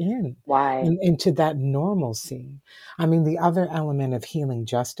back Why? into that normalcy? I mean, the other element of healing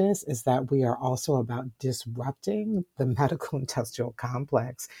justice is that we are also about disrupting the medical industrial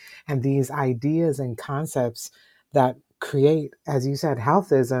complex and these ideas and concepts that create, as you said,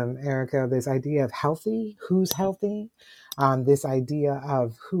 healthism, Erica, this idea of healthy, who's healthy, this idea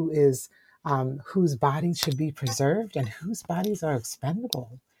of whose bodies should be preserved and whose bodies are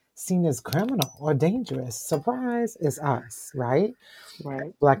expendable, seen as criminal or dangerous. Surprise is us, right?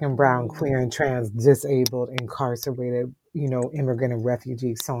 Right. Black and brown, queer and trans, disabled, incarcerated, immigrant and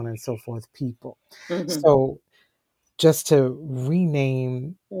refugee, so on and so forth people. Mm-hmm. So just to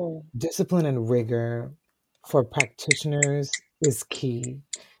rename Mm. discipline and rigor for practitioners is key.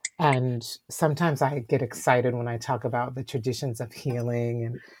 And sometimes I get excited when I talk about the traditions of healing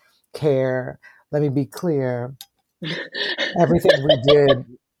and care. Let me be clear, everything we did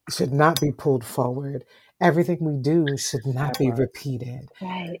should not be pulled forward. Everything we do should not That be part. repeated.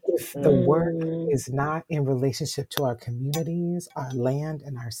 Right. If the Mm. work Mm. is not in relationship to our communities, our land,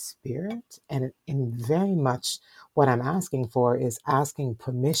 and our spirit, and in very much what I'm asking for is asking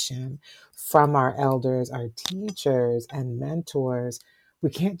permission from our elders, our teachers, and mentors. We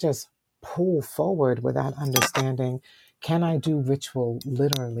can't just pull forward without understanding, can I do ritual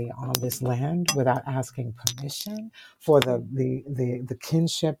literally on this land without asking permission for the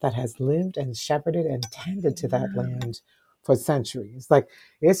kinship that has lived and shepherded and tended to that land for centuries? Like,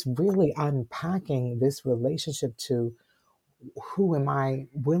 it's really unpacking this relationship to who am I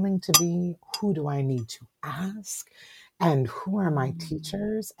willing to be? Who do I need to ask? And who are my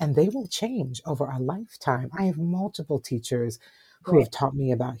teachers? And they will change over a lifetime. I have multiple teachers who Right. have taught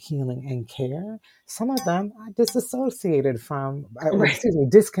me about healing and care. Some of them I disassociated from, or Right. excuse me,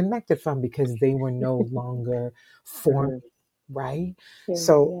 disconnected from because they were no longer for Mm-hmm. me, right?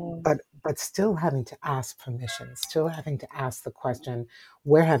 So, Yeah. but still having to ask permission, still having to ask the question,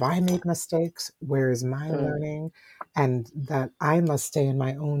 where have I made mistakes? Where is my Mm. learning? And that I must stay in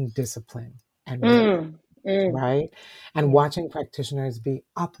my own discipline and rigor, Mm. Mm. right? And Yeah. watching practitioners be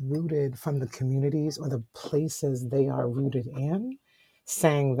uprooted from the communities or the places they are rooted in,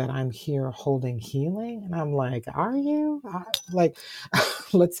 saying that I'm here holding healing. And I'm like, are you? Like,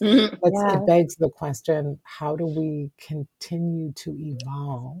 let's, Mm-hmm. it Yeah. begs the question, how do we continue to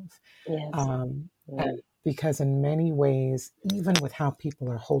evolve? Yes. Um, and Mm. because in many ways, even with how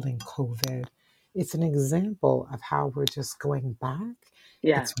people are holding COVID, it's an example of how we're just going back.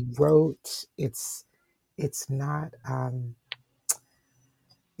 Yeah. It's rote. It's not.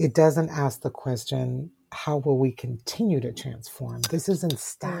 It doesn't ask the question, how will we continue to transform? This isn't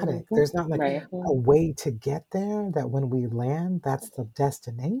static. Mm-hmm. There's not like Right. a way to get there that when we land, that's the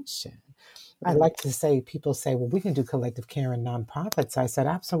destination. I Mm. like to say, people say, well, we can do collective care in nonprofits. I said,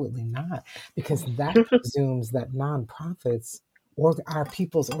 absolutely not, because that presumes that nonprofits or our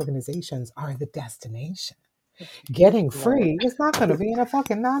people's organizations are the destination. Getting Right. free is not going to be in a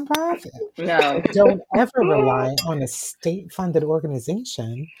fucking nonprofit. No. Don't ever rely on a state funded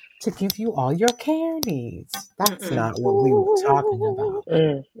organization to give you all your care needs. That's Mm-mm. not what we were talking about.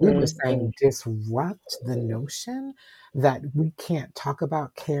 Mm. We were Mm. Mm. saying disrupt the notion that we can't talk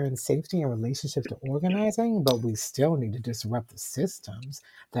about care and safety in relationship to organizing, but we still need to disrupt the systems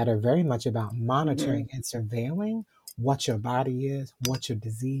that are very much about monitoring and surveilling what your body is, what your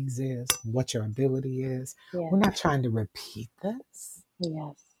disease is, what your ability is. Yeah. We're not trying to repeat this.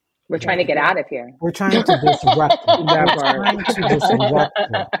 Yes. We're trying to Right. get out of here. We're trying to disrupt it. That We're part. trying to disrupt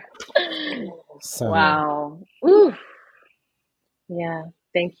it. So, Wow. Ooh. Yeah.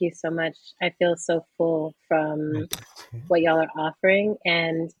 Thank you so much. I feel so full from what y'all are offering,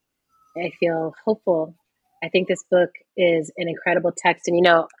 and I feel hopeful. I think this book is an incredible text. And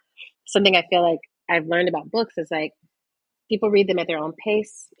something I feel like I've learned about books is like people read them at their own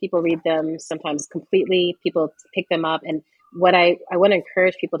pace. People read them sometimes completely. People pick them up. And what I want to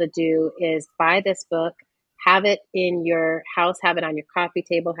encourage people to do is buy this book, have it in your house, have it on your coffee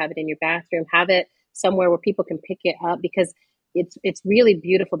table, have it in your bathroom, have it somewhere where people can pick it up, because it's really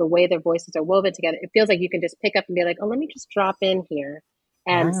beautiful the way their voices are woven together. It feels like you can just pick up and be like, oh, let me just drop in here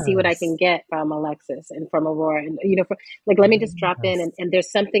and see what I can yes. get from Alexis and from Aurora. And, let me just drop in. Yes. And there's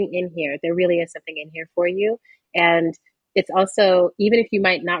something in here. There really is something in here for you. And it's also, even if you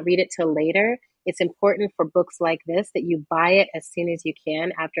might not read it till later, it's important for books like this that you buy it as soon as you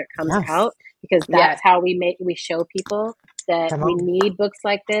can after it comes Yes. out, because that's how we show people that Come we on. need books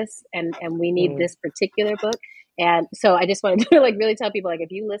like this, and we need this particular book. And so I just wanted to like really tell people, like,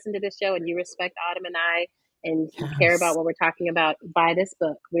 if you listen to this show and you respect Autumn and I, and you care about Yes. what we're talking about, buy this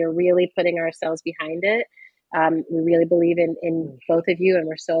book. We're really putting ourselves behind it. We really believe in both of you, and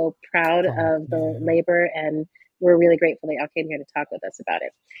we're so proud Thank of the you. labor, and we're really grateful that y'all came here to talk with us about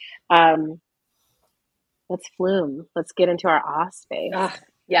it. Let's flume. Let's get into our awe space.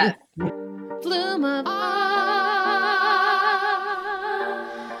 Yes. Flume of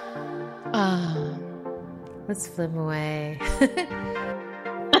let's flume away.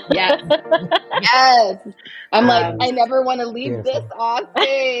 Yes. Yes. I'm like, Um, I never want to leave this Beautiful. off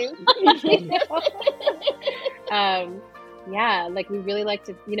space. Yeah, like we really like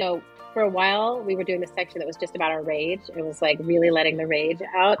to, for a while we were doing this section that was just about our rage. It was like really letting the rage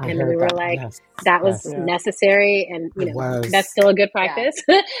out. I And heard we were that. like, Yes. that was Yes. necessary. And, It was. that's still a good practice.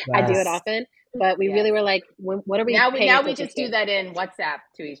 I do it Yes. often. But we really were like, what are we Now paying we attention just to? do that in WhatsApp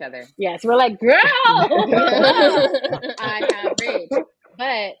to each other. Yes, we're like, girl, I have rage.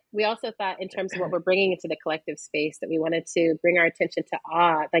 But we also thought, in terms of what we're bringing into the collective space, that we wanted to bring our attention to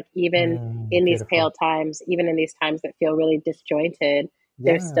awe, like even in these Beautiful. pale times, even in these times that feel really disjointed,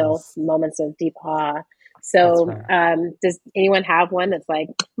 there's still Yes. moments of deep awe. So That's right. does anyone have one that's like,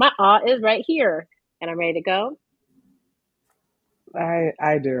 my awe is right here and I'm ready to go?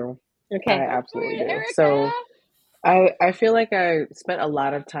 I do. Okay. I absolutely do. Erica. So I feel like I spent a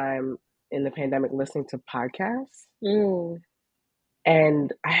lot of time in the pandemic listening to podcasts,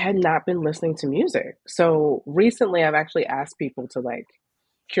 and I had not been listening to music. So recently I've actually asked people to like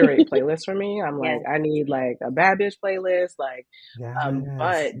curate playlists for me. I'm like, I need like a bad bitch playlist, like Yes.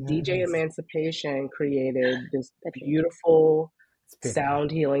 but Yes. DJ Emancipation created this beautiful It's beautiful.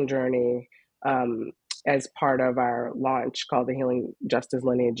 sound healing journey as part of our launch called the Healing Justice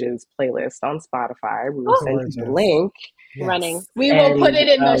Lineages playlist on Spotify. We will send you the Gorgeous. link. Yes. Running. We will put And, it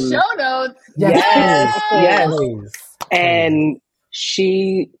in the show notes. Yes, yes. Please. And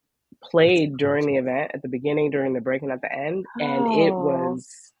she played during the event, at the beginning, during the break, and at the end, and it was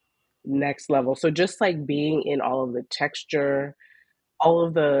next level. So just like being in all of the texture, all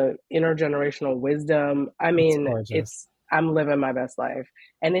of the intergenerational wisdom, I mean, gorgeous. I'm living my best life.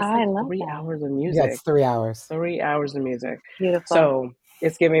 And it's I like love 3 that. hours of Yeah, music. it's 3 hours. 3 hours of music. Beautiful. So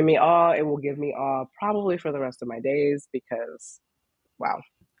it's giving me awe. It will give me awe probably for the rest of my days because, wow.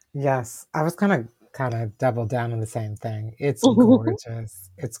 Yes, I was gonna kind of double down on the same thing. It's gorgeous.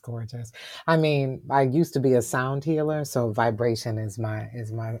 It's gorgeous. I mean, I used to be a sound healer, so vibration is my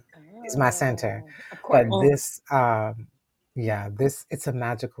center. Of course. But this, this it's a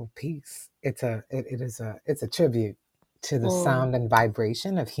magical piece. It's a tribute to the sound and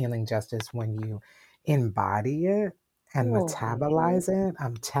vibration of healing justice when you embody it and metabolize it.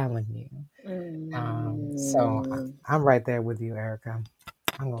 I'm telling you. So I'm right there with you, Erica.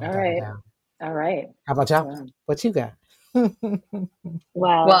 I'm going to double down. All right. How about y'all? Wow. What you got?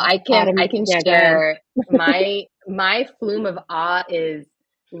 Well, I can Yeah, go share my flume of awe is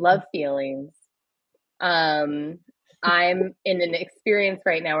love feelings. I'm in an experience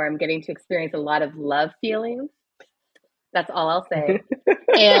right now where I'm getting to experience a lot of love feelings. That's all I'll say.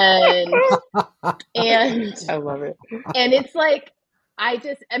 And I love it. And it's like I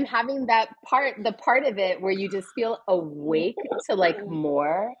just am having the part of it where you just feel awake to like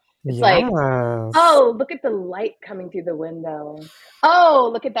more. It's like, oh, look at the light coming through the window. Oh,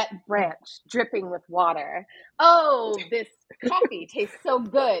 look at that branch dripping with water. Oh, this coffee tastes so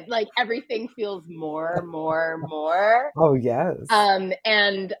good. Like everything feels more. Oh, yes.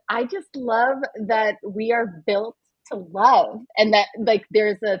 And I just love that we are built to love, and that like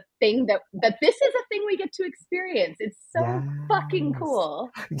there's a thing that this is a thing we get to experience. It's so fucking cool.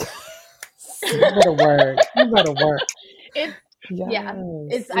 You better work. It's yes.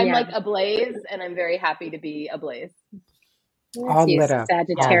 I'm like ablaze, and I'm very happy to be ablaze. All lit up.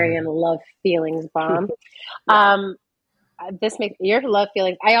 Sagittarian love feelings bomb. This makes your love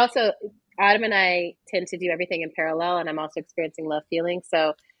feelings. I also, Adam and I tend to do everything in parallel, and I'm also experiencing love feelings.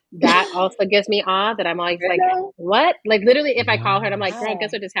 So that also gives me awe that I'm always like, what? Like literally, if I call her and I'm like, girl,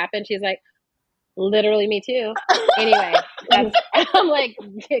 guess what just happened? She's like, literally me too. Anyway, I'm like,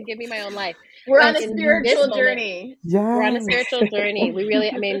 give me my own life. We're on a spiritual journey. We're on a spiritual journey. We really,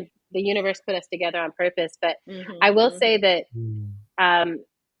 I mean, the universe put us together on purpose. But I will say that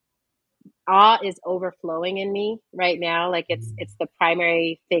awe is overflowing in me right now. Like it's the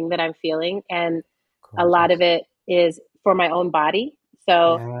primary thing that I'm feeling, and a lot of it is for my own body.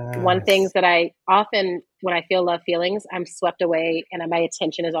 So one things that I often, when I feel love feelings, I'm swept away, and my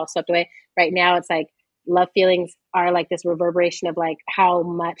attention is all swept away. Right now, it's like love feelings are like this reverberation of like how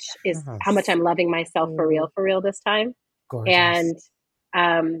much I'm loving myself for real this time. Gorgeous.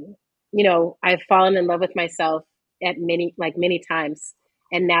 And, I've fallen in love with myself at many times.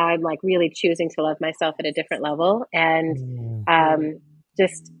 And now I'm like really choosing to love myself at a different level, and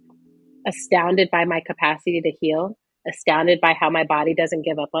just astounded by my capacity to heal, astounded by how my body doesn't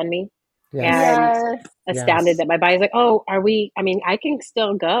give up on me. Yes. And astounded that my body's like, oh, I can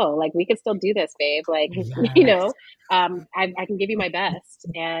still go. Like, we can still do this, babe. Like, Yes. I can give you my best.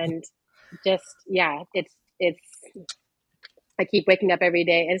 And just, it's, I keep waking up every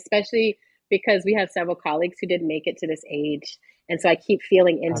day, and especially because we have several colleagues who didn't make it to this age. And so I keep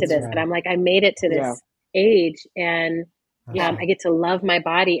feeling into That's this, right. and I'm like, I made it to this age, and I get to love my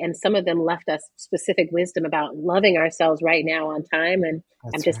body. And some of them left us specific wisdom about loving ourselves right now on time. And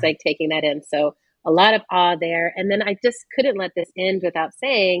I'm just like taking that in. So a lot of awe there. And then I just couldn't let this end without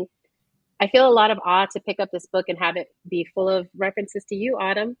saying, I feel a lot of awe to pick up this book and have it be full of references to you,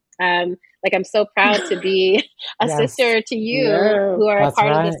 Autumn. Like, I'm so proud to be a sister to you who are a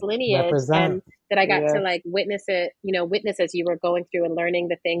part of this lineage. Represent. And that I got to like witness it, witness as you were going through and learning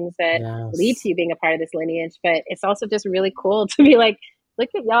the things that lead to you being a part of this lineage. But it's also just really cool to be like, look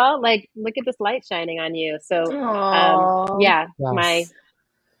at y'all, like, look at this light shining on you. So,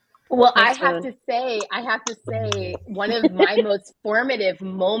 Well, I have to say, one of my most formative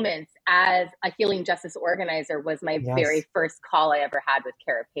moments as a healing justice organizer was my very first call I ever had with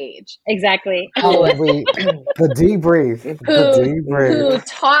Kara Page. Exactly. The debrief. Who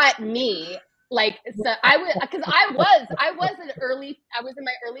taught me, like, so I was in my early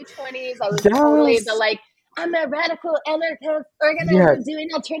 20s. I was totally the like, I'm a radical anarchist organizer doing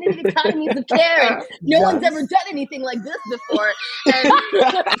alternative economies of care, and no one's ever done anything like this before. And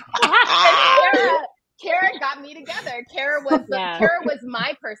Kara got me together. Kara was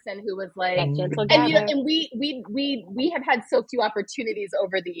my person who was like, and we have had so few opportunities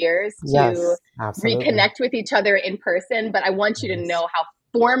over the years to reconnect with each other in person. But I want you to know how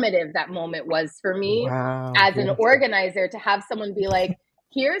formative that moment was for me as an organizer, to have someone be like,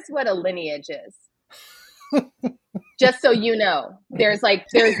 here's what a lineage is. Just so you know, there's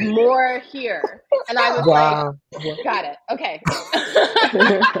more here. And I was like, got it. Okay.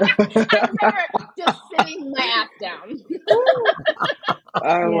 I remember just sitting my ass down.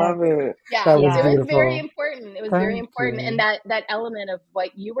 I love it. That was it beautiful. was very important. It was very important. And that element of what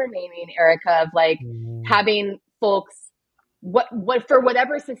you were naming, Erica, of like having folks, what for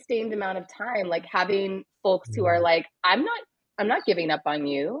whatever sustained amount of time, like having folks who are like, I'm not giving up on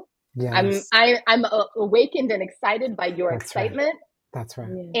you. Yes. I'm awakened and excited by your excitement. That's right.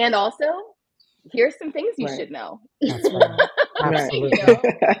 And also, here's some things you should know. That's right. Absolutely.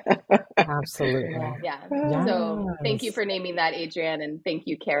 Absolutely. Yeah. So thank you for naming that, Adrienne, and thank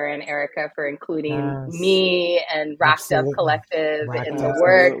you, Kara and Erica, for including me and Rocked Up Collective in the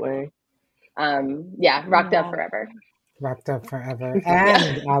work. Rocked Up Forever. Rocked Up Forever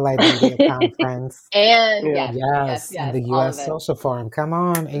and Allied Media Conference. And yes, and the U.S. Social Forum. Come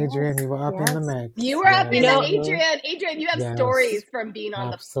on, Adrienne, you were up in the mix. You were up in the Adrienne, you have stories from being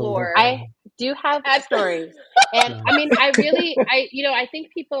on the floor. I do have stories. And I mean, I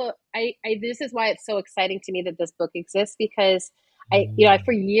think people, this is why it's so exciting to me that this book exists, because I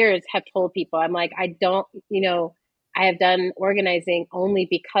for years have told people, I'm like, I have done organizing only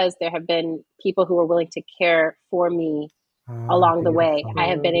because there have been people who are willing to care for me along the way. I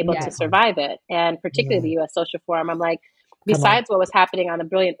have been able to survive it. And particularly the U.S. Social Forum, I'm like, besides what was happening on the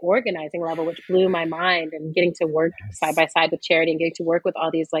brilliant organizing level, which blew my mind, and getting to work side by side with Charity and getting to work with all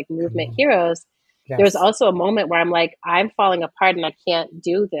these like movement heroes, there was also a moment where I'm like, I'm falling apart and I can't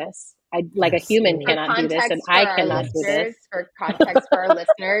do this. A human cannot do this, and I cannot do this. For context for our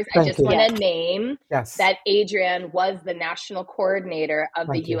listeners, I just want to name that Adrienne was the national coordinator of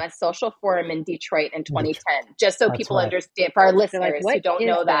the U.S. Social Forum in Detroit in 2010. Just so people understand, for our listeners who don't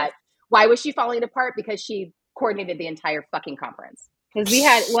know that. Why was she falling apart? Because she coordinated the entire fucking conference. Because we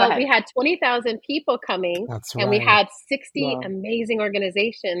had 20,000 people coming, and we had 60 amazing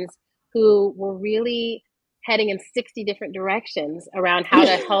organizations who were really heading in 60 different directions around how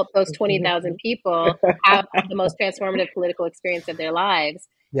to help those 20,000 people have the most transformative political experience of their lives.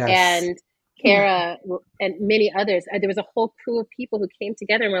 And Kara and many others, there was a whole crew of people who came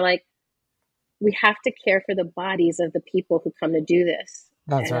together and were like, we have to care for the bodies of the people who come to do this.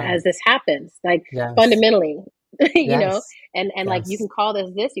 As this happens, like fundamentally, you know, and like, you can call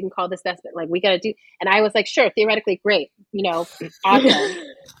this, you can call this, but like, we got to do. And I was like, sure, theoretically, great, awesome.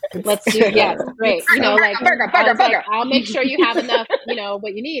 Let's do great. Like, I'll make sure you have enough,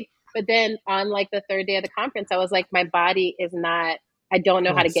 what you need. But then on like the third day of the conference, I was like, my body is not, I don't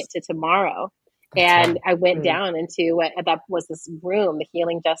know how to get to tomorrow. I went down into what that was, this room, the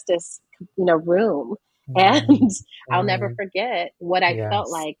healing justice, room. And I'll never forget what I felt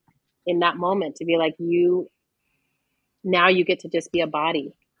Yes. like in that moment, to be like, now you get to just be a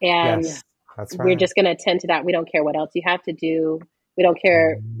body. And Yes. That's we're right. just going to attend to that. We don't care what else you have to do. We don't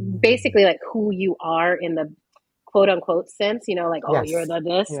care basically like who you are in the quote unquote sense, you know, like, oh, Yes. you're the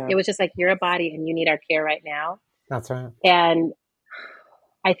this. Yeah. It was just like, you're a body and you need our care right now. That's right. And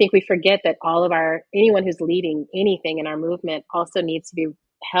I think we forget that anyone who's leading anything in our movement also needs to be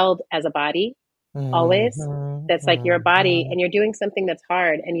held as a body always. That's like, you're a body and you're doing something that's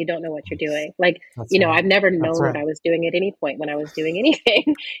hard and you don't know what you're doing. Like, That's you know, right. I've never known That's what right. I was doing at any point when I was doing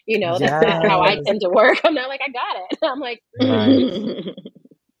anything. You know, that's not how I Yes. tend to work. I'm not like, I got it. I'm like, Right.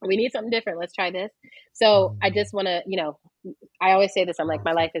 we need something different. Let's try this. So I just want to, you know, I always say this. I'm like,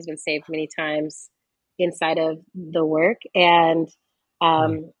 my life has been saved many times inside of the work. And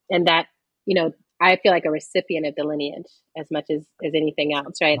that, you know, I feel like a recipient of the lineage as much as anything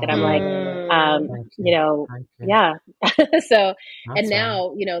else, right? That I'm like, you know, yeah. So, That's and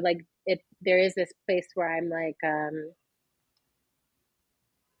now, you know, like there is this place where I'm like,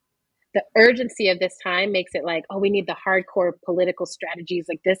 the urgency of this time makes it like, oh, we need the hardcore political strategies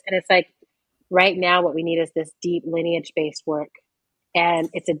like this. And it's like, right now, what we need is this deep lineage-based work. And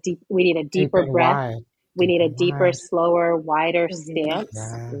we need a deeper breath. Wide. We need a deeper, wide. slower, wider stance.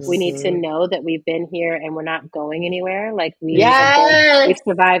 Yes. We need to know that we've been here and we're not going anywhere. Like we've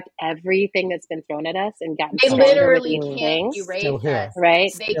survived everything that's been thrown at us and gotten They stronger with literally each can't thing. erase Still here. us.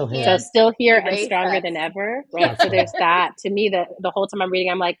 Right? They Still here. So can't still here and erase stronger us. than ever. Right. So there's that. To me, the whole time I'm reading,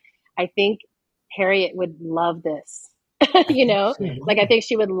 I'm like, I think Harriet would love this. You know, like I think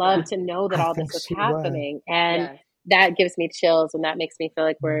she would love to know that all this was happening. And that gives me chills and that makes me feel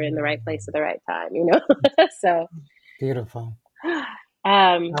like we're in the right place at the right time, you know? So beautiful. Yeah.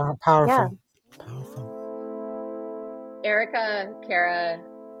 Powerful. Powerful. Erica, Kara,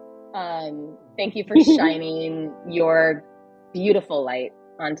 thank you for shining your beautiful light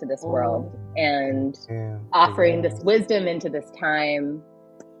onto this world and offering this wisdom into this time,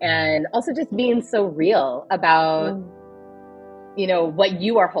 and also just being so real about, you know, what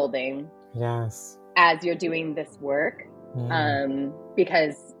you are holding as you're doing this work.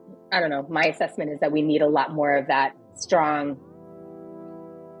 Because, I don't know, my assessment is that we need a lot more of that strong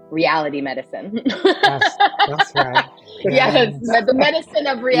reality medicine. That's right. Yes, the medicine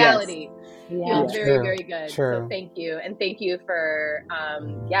of reality. Yes. Very, very good. True. So thank you. And thank you for,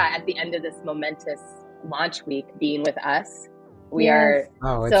 at the end of this momentous launch week being with us. We are it's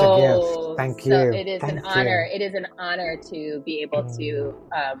a gift. Thank you. It is an honor. It is an honor to be able to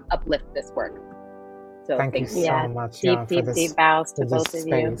uplift this work. So thank you so much, y'all, deep bows to both of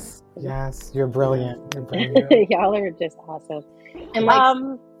you. Yes, you're brilliant. You're brilliant. Y'all are just awesome. And like,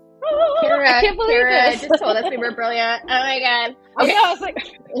 Kara, I can't believe this. just told us we were brilliant. Oh my god. Okay, I was like,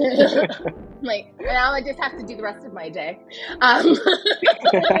 now I just have to do the rest of my day. I was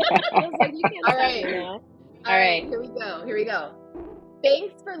like, you can't all right. Now. All right, here we go.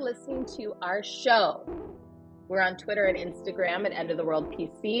 Thanks for listening to our show. We're on Twitter and Instagram at End of the World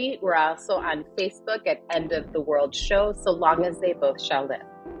PC. We're also on Facebook at End of the World Show, so long as they both shall live.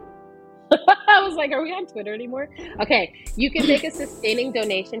 I was like, are we on Twitter anymore? Okay, you can make a sustaining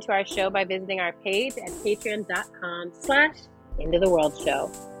donation to our show by visiting our page at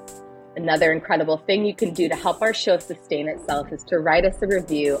patreon.com/endoftheworldshow. Another incredible thing you can do to help our show sustain itself is to write us a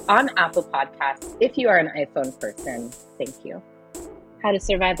review on Apple Podcasts if you are an iPhone person. Thank you. How to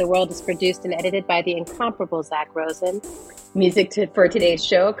Survive the World is produced and edited by the incomparable Zach Rosen. Music for today's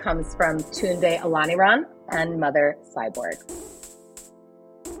show comes from Tunde Alaniran and Mother Cyborg.